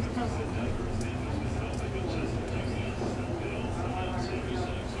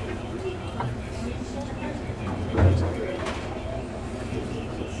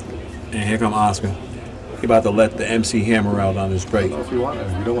 And here come Oscar. He about to let the MC hammer out on his break. If you want to,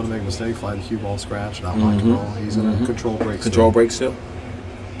 you don't want to make a mistake, fly the cue ball scratch, not lock and roll. He's in a control break. Control break still.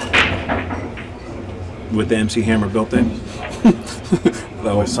 With the MC hammer built in.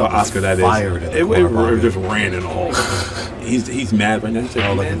 That was Oscar. That is. It just ran in all. He's mad right now. He's like,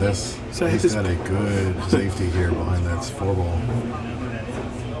 oh, look at this. He's got a good safety here behind that 4 ball.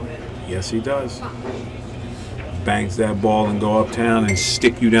 Yes, he does. Banks that ball and go uptown and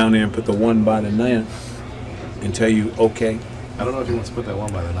stick you down there and put the 1 by the 9 and tell you, okay. I don't know if he wants to put that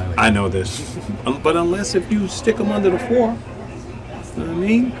 1 by the 9 again. I know this. But unless if you stick him under the 4. You know what I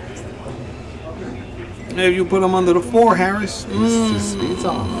mean? If you put him under the 4, Harris. His speed's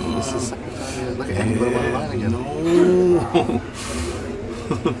off. This is the second time. Look at him. Put him on the line again.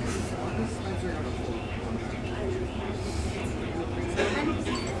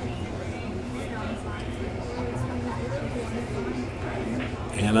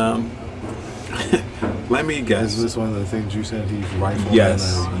 No. And let me guess. Is this one of the things you said he's rifled?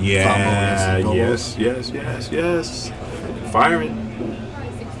 Yes. Yeah. Yes. Yes. Firing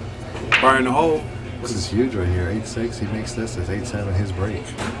the hole. This is huge right here. 8.6. He makes this. It's 8.7. His break.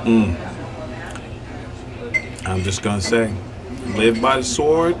 I'm just gonna say, live by the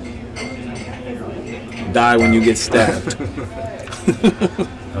sword. Die when you get stabbed.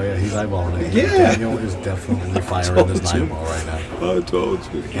 Oh yeah, he's eyeballing it. Yeah. Daniel is definitely firing this 9-ball right now. I told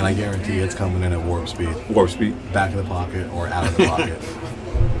you. And I guarantee it's coming in at warp speed. Warp speed. Back of the pocket or out of the pocket.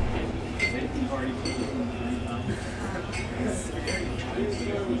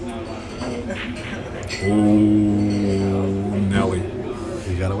 Ooh, Nelly.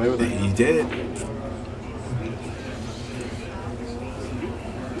 He got away with it. He did.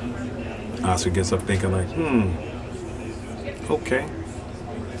 Oscar gets up thinking like, okay.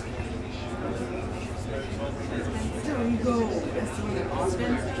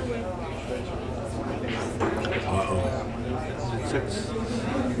 Uh-oh. 6.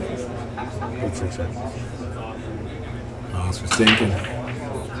 8.6. Oscar's thinking.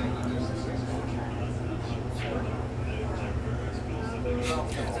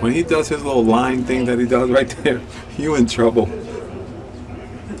 When he does his little line thing that he does right there, you in trouble.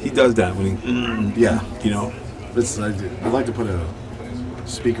 He does that when he, Yeah. you know. It's, I'd like to put a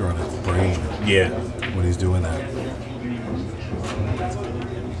speaker on his brain. Yeah. When he's doing that.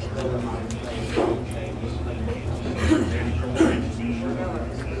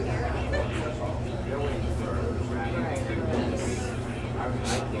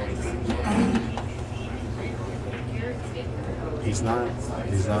 He's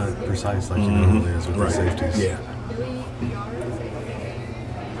not precise like he normally is with the safeties. Yeah.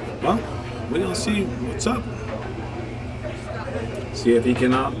 Well, we're gonna see what's up. See if he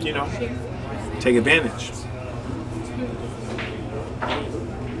can, you know, take advantage.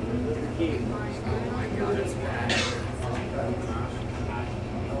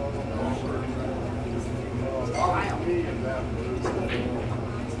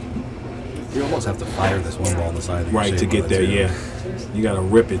 You almost have to fire this 1 ball on the side of your Right, to shape get on there, it, too. yeah. You gotta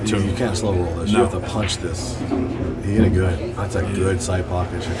rip it too. You can't slow roll this. No. You have to punch this. He hit it good. That's a good side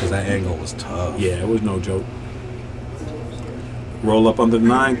pocket shot because that angle was tough. Yeah, it was no joke. Roll up under the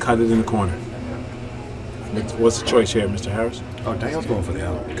 9, cut it in the corner. What's the choice here, Mr. Harris? Oh, Daniel's going for the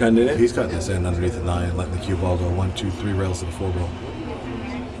out. Cutting it in? He's cutting this in underneath the 9, letting the cue ball go 1, 2, 3 rails to the 4 ball.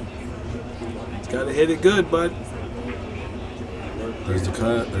 He's gotta hit it good, bud. There's the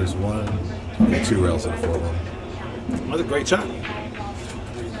cut. There's 1, 2 rails to the 4 ball. That was a great shot.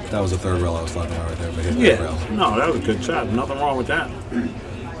 That was the 3rd rail I was talking about right there. If I hit that Yeah. rail. No, that was a good shot. Nothing wrong with that.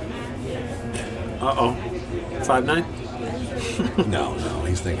 Uh-oh. 5'9"? No,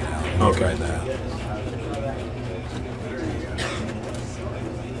 he's thinking out. He's Okay. right now.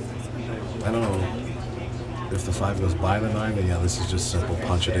 I don't know if the 5 goes by the 9, then yeah, this is just simple.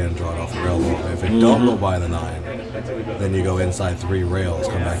 Punch it in, draw it off the rail. If it don't go by the 9, then you go inside 3 rails,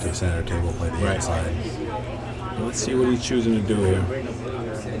 come back to the center table, play the inside. Let's see what he's choosing to do here.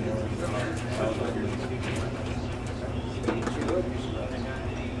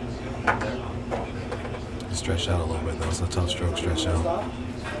 He's stretched out a little bit though. It's a tough stroke stretched out.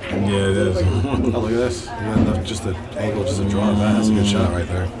 Yeah, it is. Oh, look at this. You got enough, just the angle, just to draw it back. That's a good shot right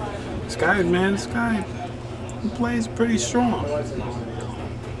there. This guy, man, this guy, he plays pretty strong.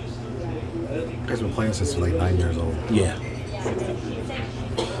 He's been playing since like 9 years old. Yeah.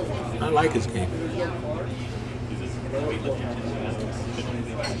 I like his game.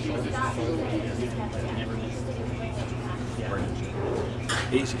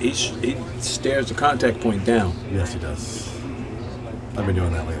 He stares the contact point down. Yes, he does. I've been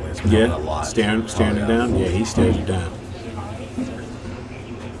doing that lately. It's been happening a lot. Staring it down? Yeah, he stares it down.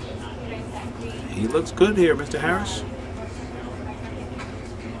 He looks good here, Mr. Harris.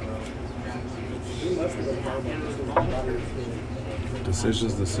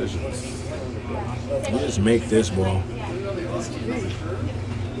 Decisions. You just make this ball.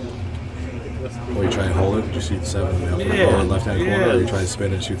 Or you try and hold it, you shoot 7 in the upper Yeah, or left hand corner, or you try and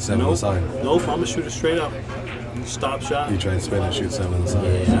spin and shoot 7 on the side. Nope, I'm gonna shoot it straight up. Stop shot. He tried to spin and shoot 7 on the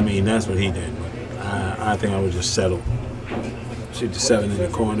side. Yeah, I mean, that's what he did. But I think I would just settle. Shoot the 7 in the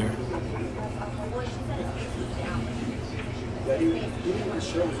corner.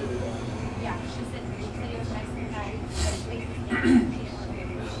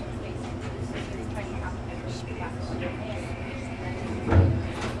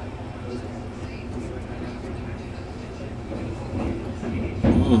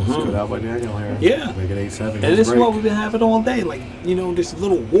 Good out by Daniel here. Yeah. Make it 8-7. And this is what we've been having all day. Like, you know, just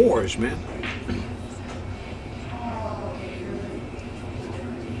little wars, man.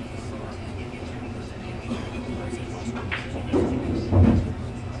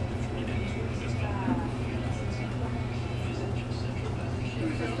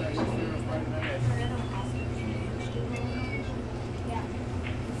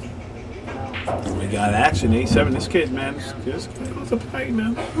 We got action, 8-7. This kid, man, this kid comes to play,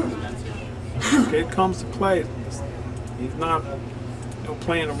 man. This kid comes to play. He's not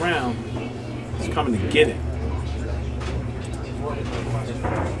playing around. He's coming to get it.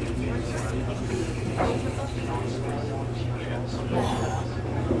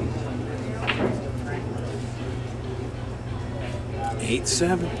 Eight,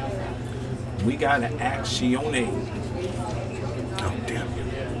 7. We got an action. Oh, damn you.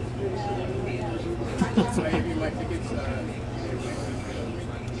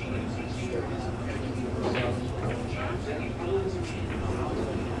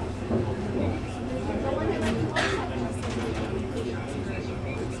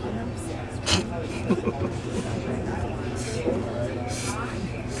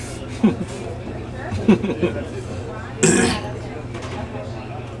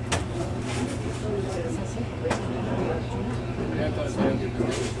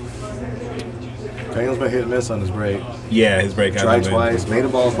 Daniel's been hit and miss on his break. Yeah, his break. Tried twice, made a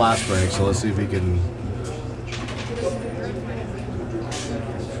ball's last break, so let's see if he can.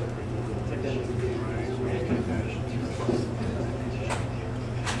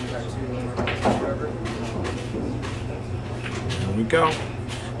 There we go.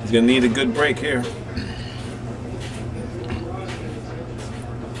 He's gonna need a good break here.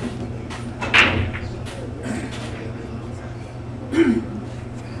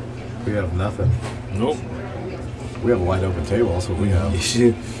 We have nothing. Nope. We have a wide open table, that's what we have.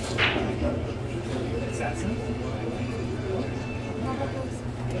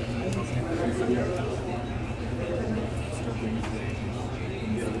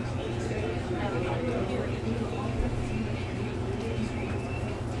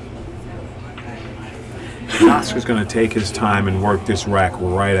 Oscar's going to take his time and work this rack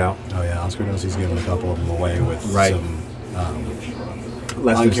right out. Oh yeah, Oscar knows he's giving a couple of them away with some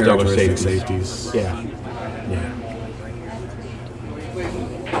less than stellar safeties. Yeah. Yeah.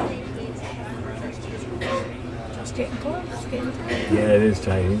 It's getting close. It's getting tight. Yeah, it is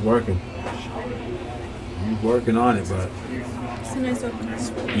tight. He's working. He's working on it, but It's a nice open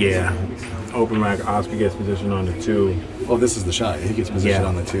rack. yeah. Open rack, Oscar gets position on the 2. Oh, this is the shot. He gets position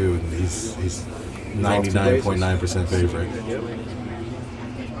on the 2, and he's 99.9% favorite.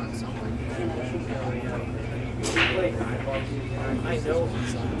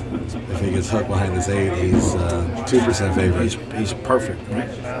 If he gets hooked behind this 8, he's 2% favorite. He's perfect, right?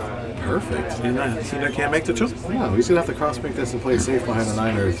 Perfect. He's not. See, they can't make the 2? No, he's gonna have to cross make this and play safe behind a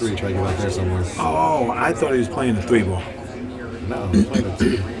 9 or a 3. Try to get out there somewhere. Oh, I thought he was playing the 3 ball. No, he's playing a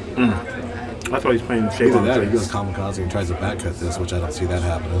 2. I thought he was playing the shape Either on that, or the he goes kamikaze and tries to back cut this, which I don't see that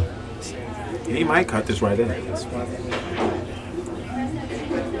happening. He might cut this right in.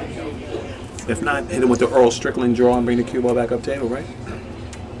 If not, hit him with the Earl Strickland draw and bring the cue ball back up table, right?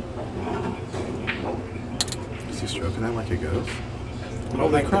 Is he stroking that like it goes? Oh,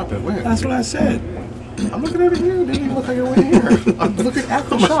 they crop it. Where? That's what I said. I'm looking at it here. It didn't even look like it went here. I'm looking at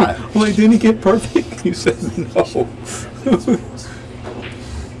the shot. I'm like, didn't he get perfect? You said no.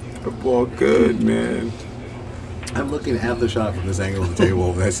 The ball good, man. I'm looking at the shot from this angle of the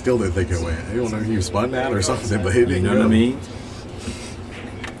table, and I still didn't think it went. I don't know if you spun that or something, but it didn't. You know what I mean?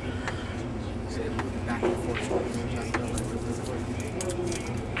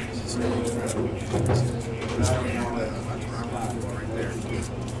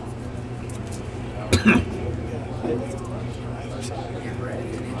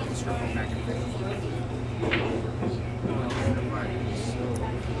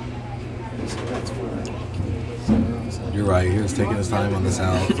 You're right. He was taking his time on this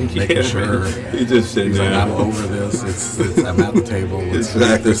out, making sure. He just sitting He's there. like, I'm over this. I'm at the table. Let's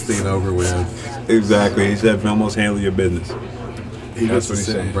get this thing over with. Exactly. He said, almost handle your business. He That's gets what to he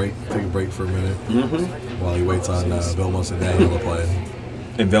sit and said. take a break for a minute while he waits on Vilmos and Daniel to play.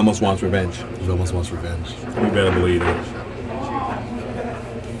 And Vilmos wants revenge. Vilmos wants revenge. You better believe it.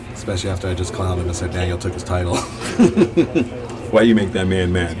 Especially after I just clowned him and said Daniel took his title. Why you make that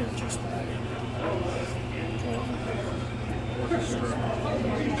man mad?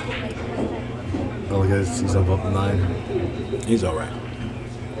 Oh, guys, he's up 9. He's all right.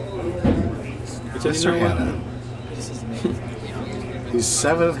 Just you know what? He's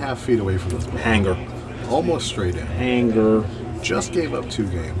 7.5 feet away from this ball. Hanger. Almost straight in. Hanger. Just gave up 2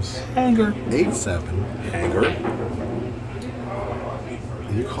 games. Hanger. 8-7. Hanger.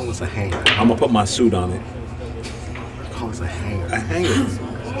 And you call this a hanger? I'm gonna put my suit on it. You call this a hanger? A hanger.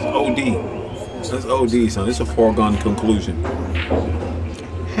 It's OD. That's OD, son. It's a foregone conclusion.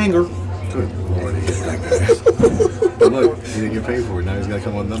 Hanger. Good Lord, he hit that guy. But look, he didn't get paid for it. Now he's got to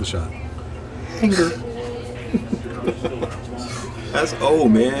come on another shot. Hanger. That's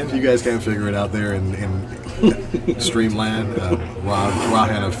old, man. If you guys can't figure it out there in Streamland, Rob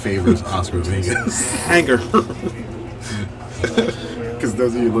Hanna favors Oscar Dominguez. Hanger. Because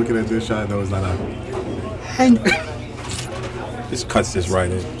those of you looking at this shot know it's not a hanger. Just cuts this right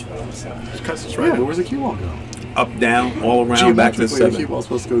in. Just cuts this right in. But where's the cue ball go? Up, down, all around, back to 7. The cue ball's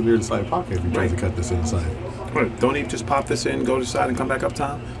supposed to go near the side pocket if he tries to cut this inside. Don't he just pop this in, go to the side, and come back up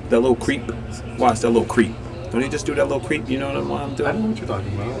top? That little creep. Watch that little creep. Don't he just do that little creep? You know what I'm doing? I don't know what you're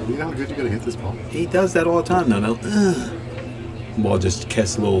talking about. You know how good you're going to hit this ball? He does that all the time. No. Ball just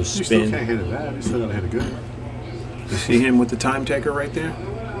catch a little spin. You still can't hit it bad. You still got to hit it good. You see him with the time taker right there?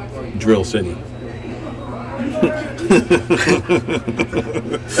 Drill City.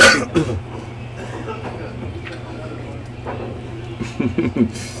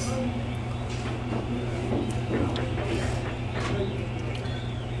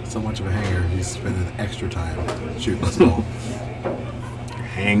 So much of a hanger, he's spending extra time shooting this ball.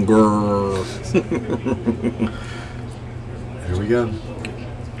 Hanger. Here we go.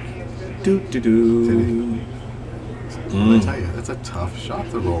 Do. I tell you, that's a tough shot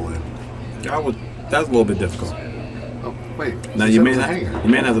to roll in. That's a little bit difficult. Oh, wait. Now your man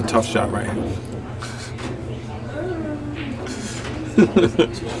has a tough shot right here.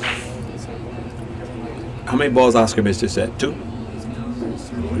 How many balls Oscar missed this set? 2?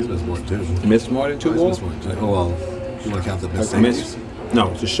 Oh, he's missed more than 2. He missed more than 2 balls? Oh, well, you want to count the missed miss? No,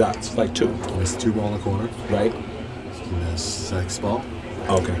 it's just shots. Like 2. He missed 2 ball in the corner. Right. He missed 6 ball.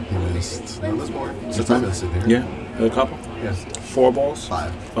 Okay. He missed... No, there's more. Since I missed in here. Yeah. A couple? Yes. 4 balls?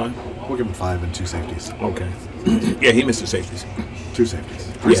 5. 5? We'll give him 5 and 2 safeties. Okay. Yeah, he missed the safeties. 2 safeties.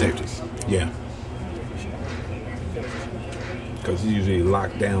 3 safeties. Yeah. Because he's usually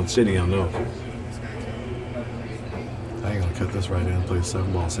locked down city on those. I ain't gonna cut this right in. Play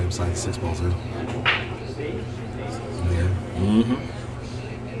 7 ball, same side, 6 balls in. There. Mm-hmm.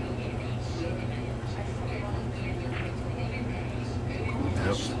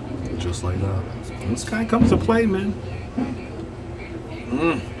 Yep. Just like that. This guy comes to play, man.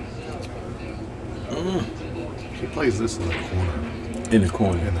 He plays this in the corner. In the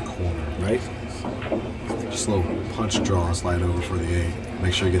corner. In the corner. Right? Just a little punch draw, slide over for the 8.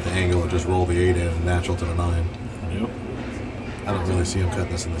 Make sure you get the angle and just roll the 8 in natural to the 9. Yep. I don't really see him cut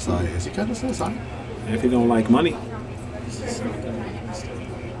this in the side. Is he cutting this in the side? If he don't like money.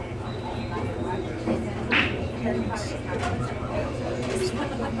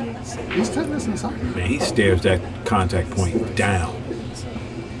 He's cutting this in the side. Man, he stares that contact point down.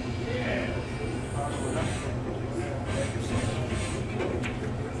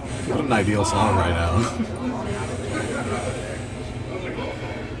 What an ideal song right now.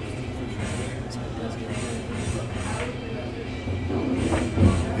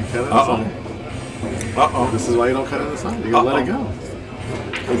 You cut it Uh-oh. Uh-oh. This is why you don't cut it in the side. You gotta let it go.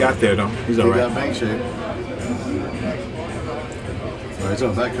 He got there, though. He's all He right. got bank shape. Alright,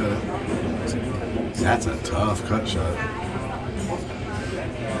 so that cut it. That's a tough cut shot.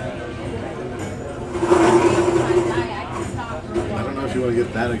 I don't know if you want to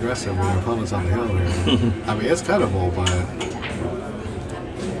get that aggressive when your opponent's on the hill here. I mean, it's cuttable, but...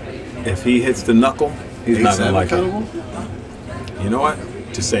 If he hits the knuckle, he's not going to like cuttable? it. You know what?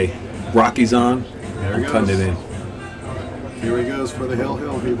 To say, Rocky's on, There I'm he cutting goes. it in. Here he goes for the hill,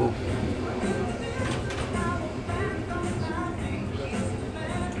 people.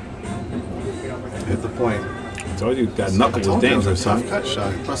 Hit the point. I told you, that knuckle was dangerous, Tough huh? cut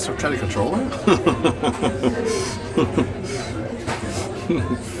shot. Plus, try to control it.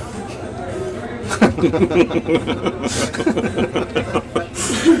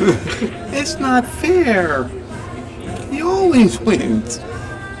 It's not fair. He always wins.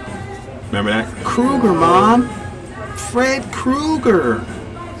 Remember that? Kruger, Mom. Fred Kruger.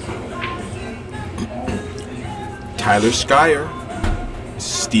 Tyler Skyer.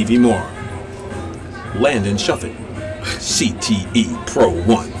 Stevie Moore. Landon Shuffett. CTE Pro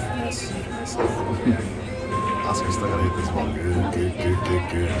 1. Oscar still gotta hit this one.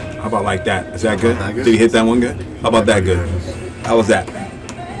 Good. How about like that? Is that good? That good? Did he hit that one good? How about that good? How was that?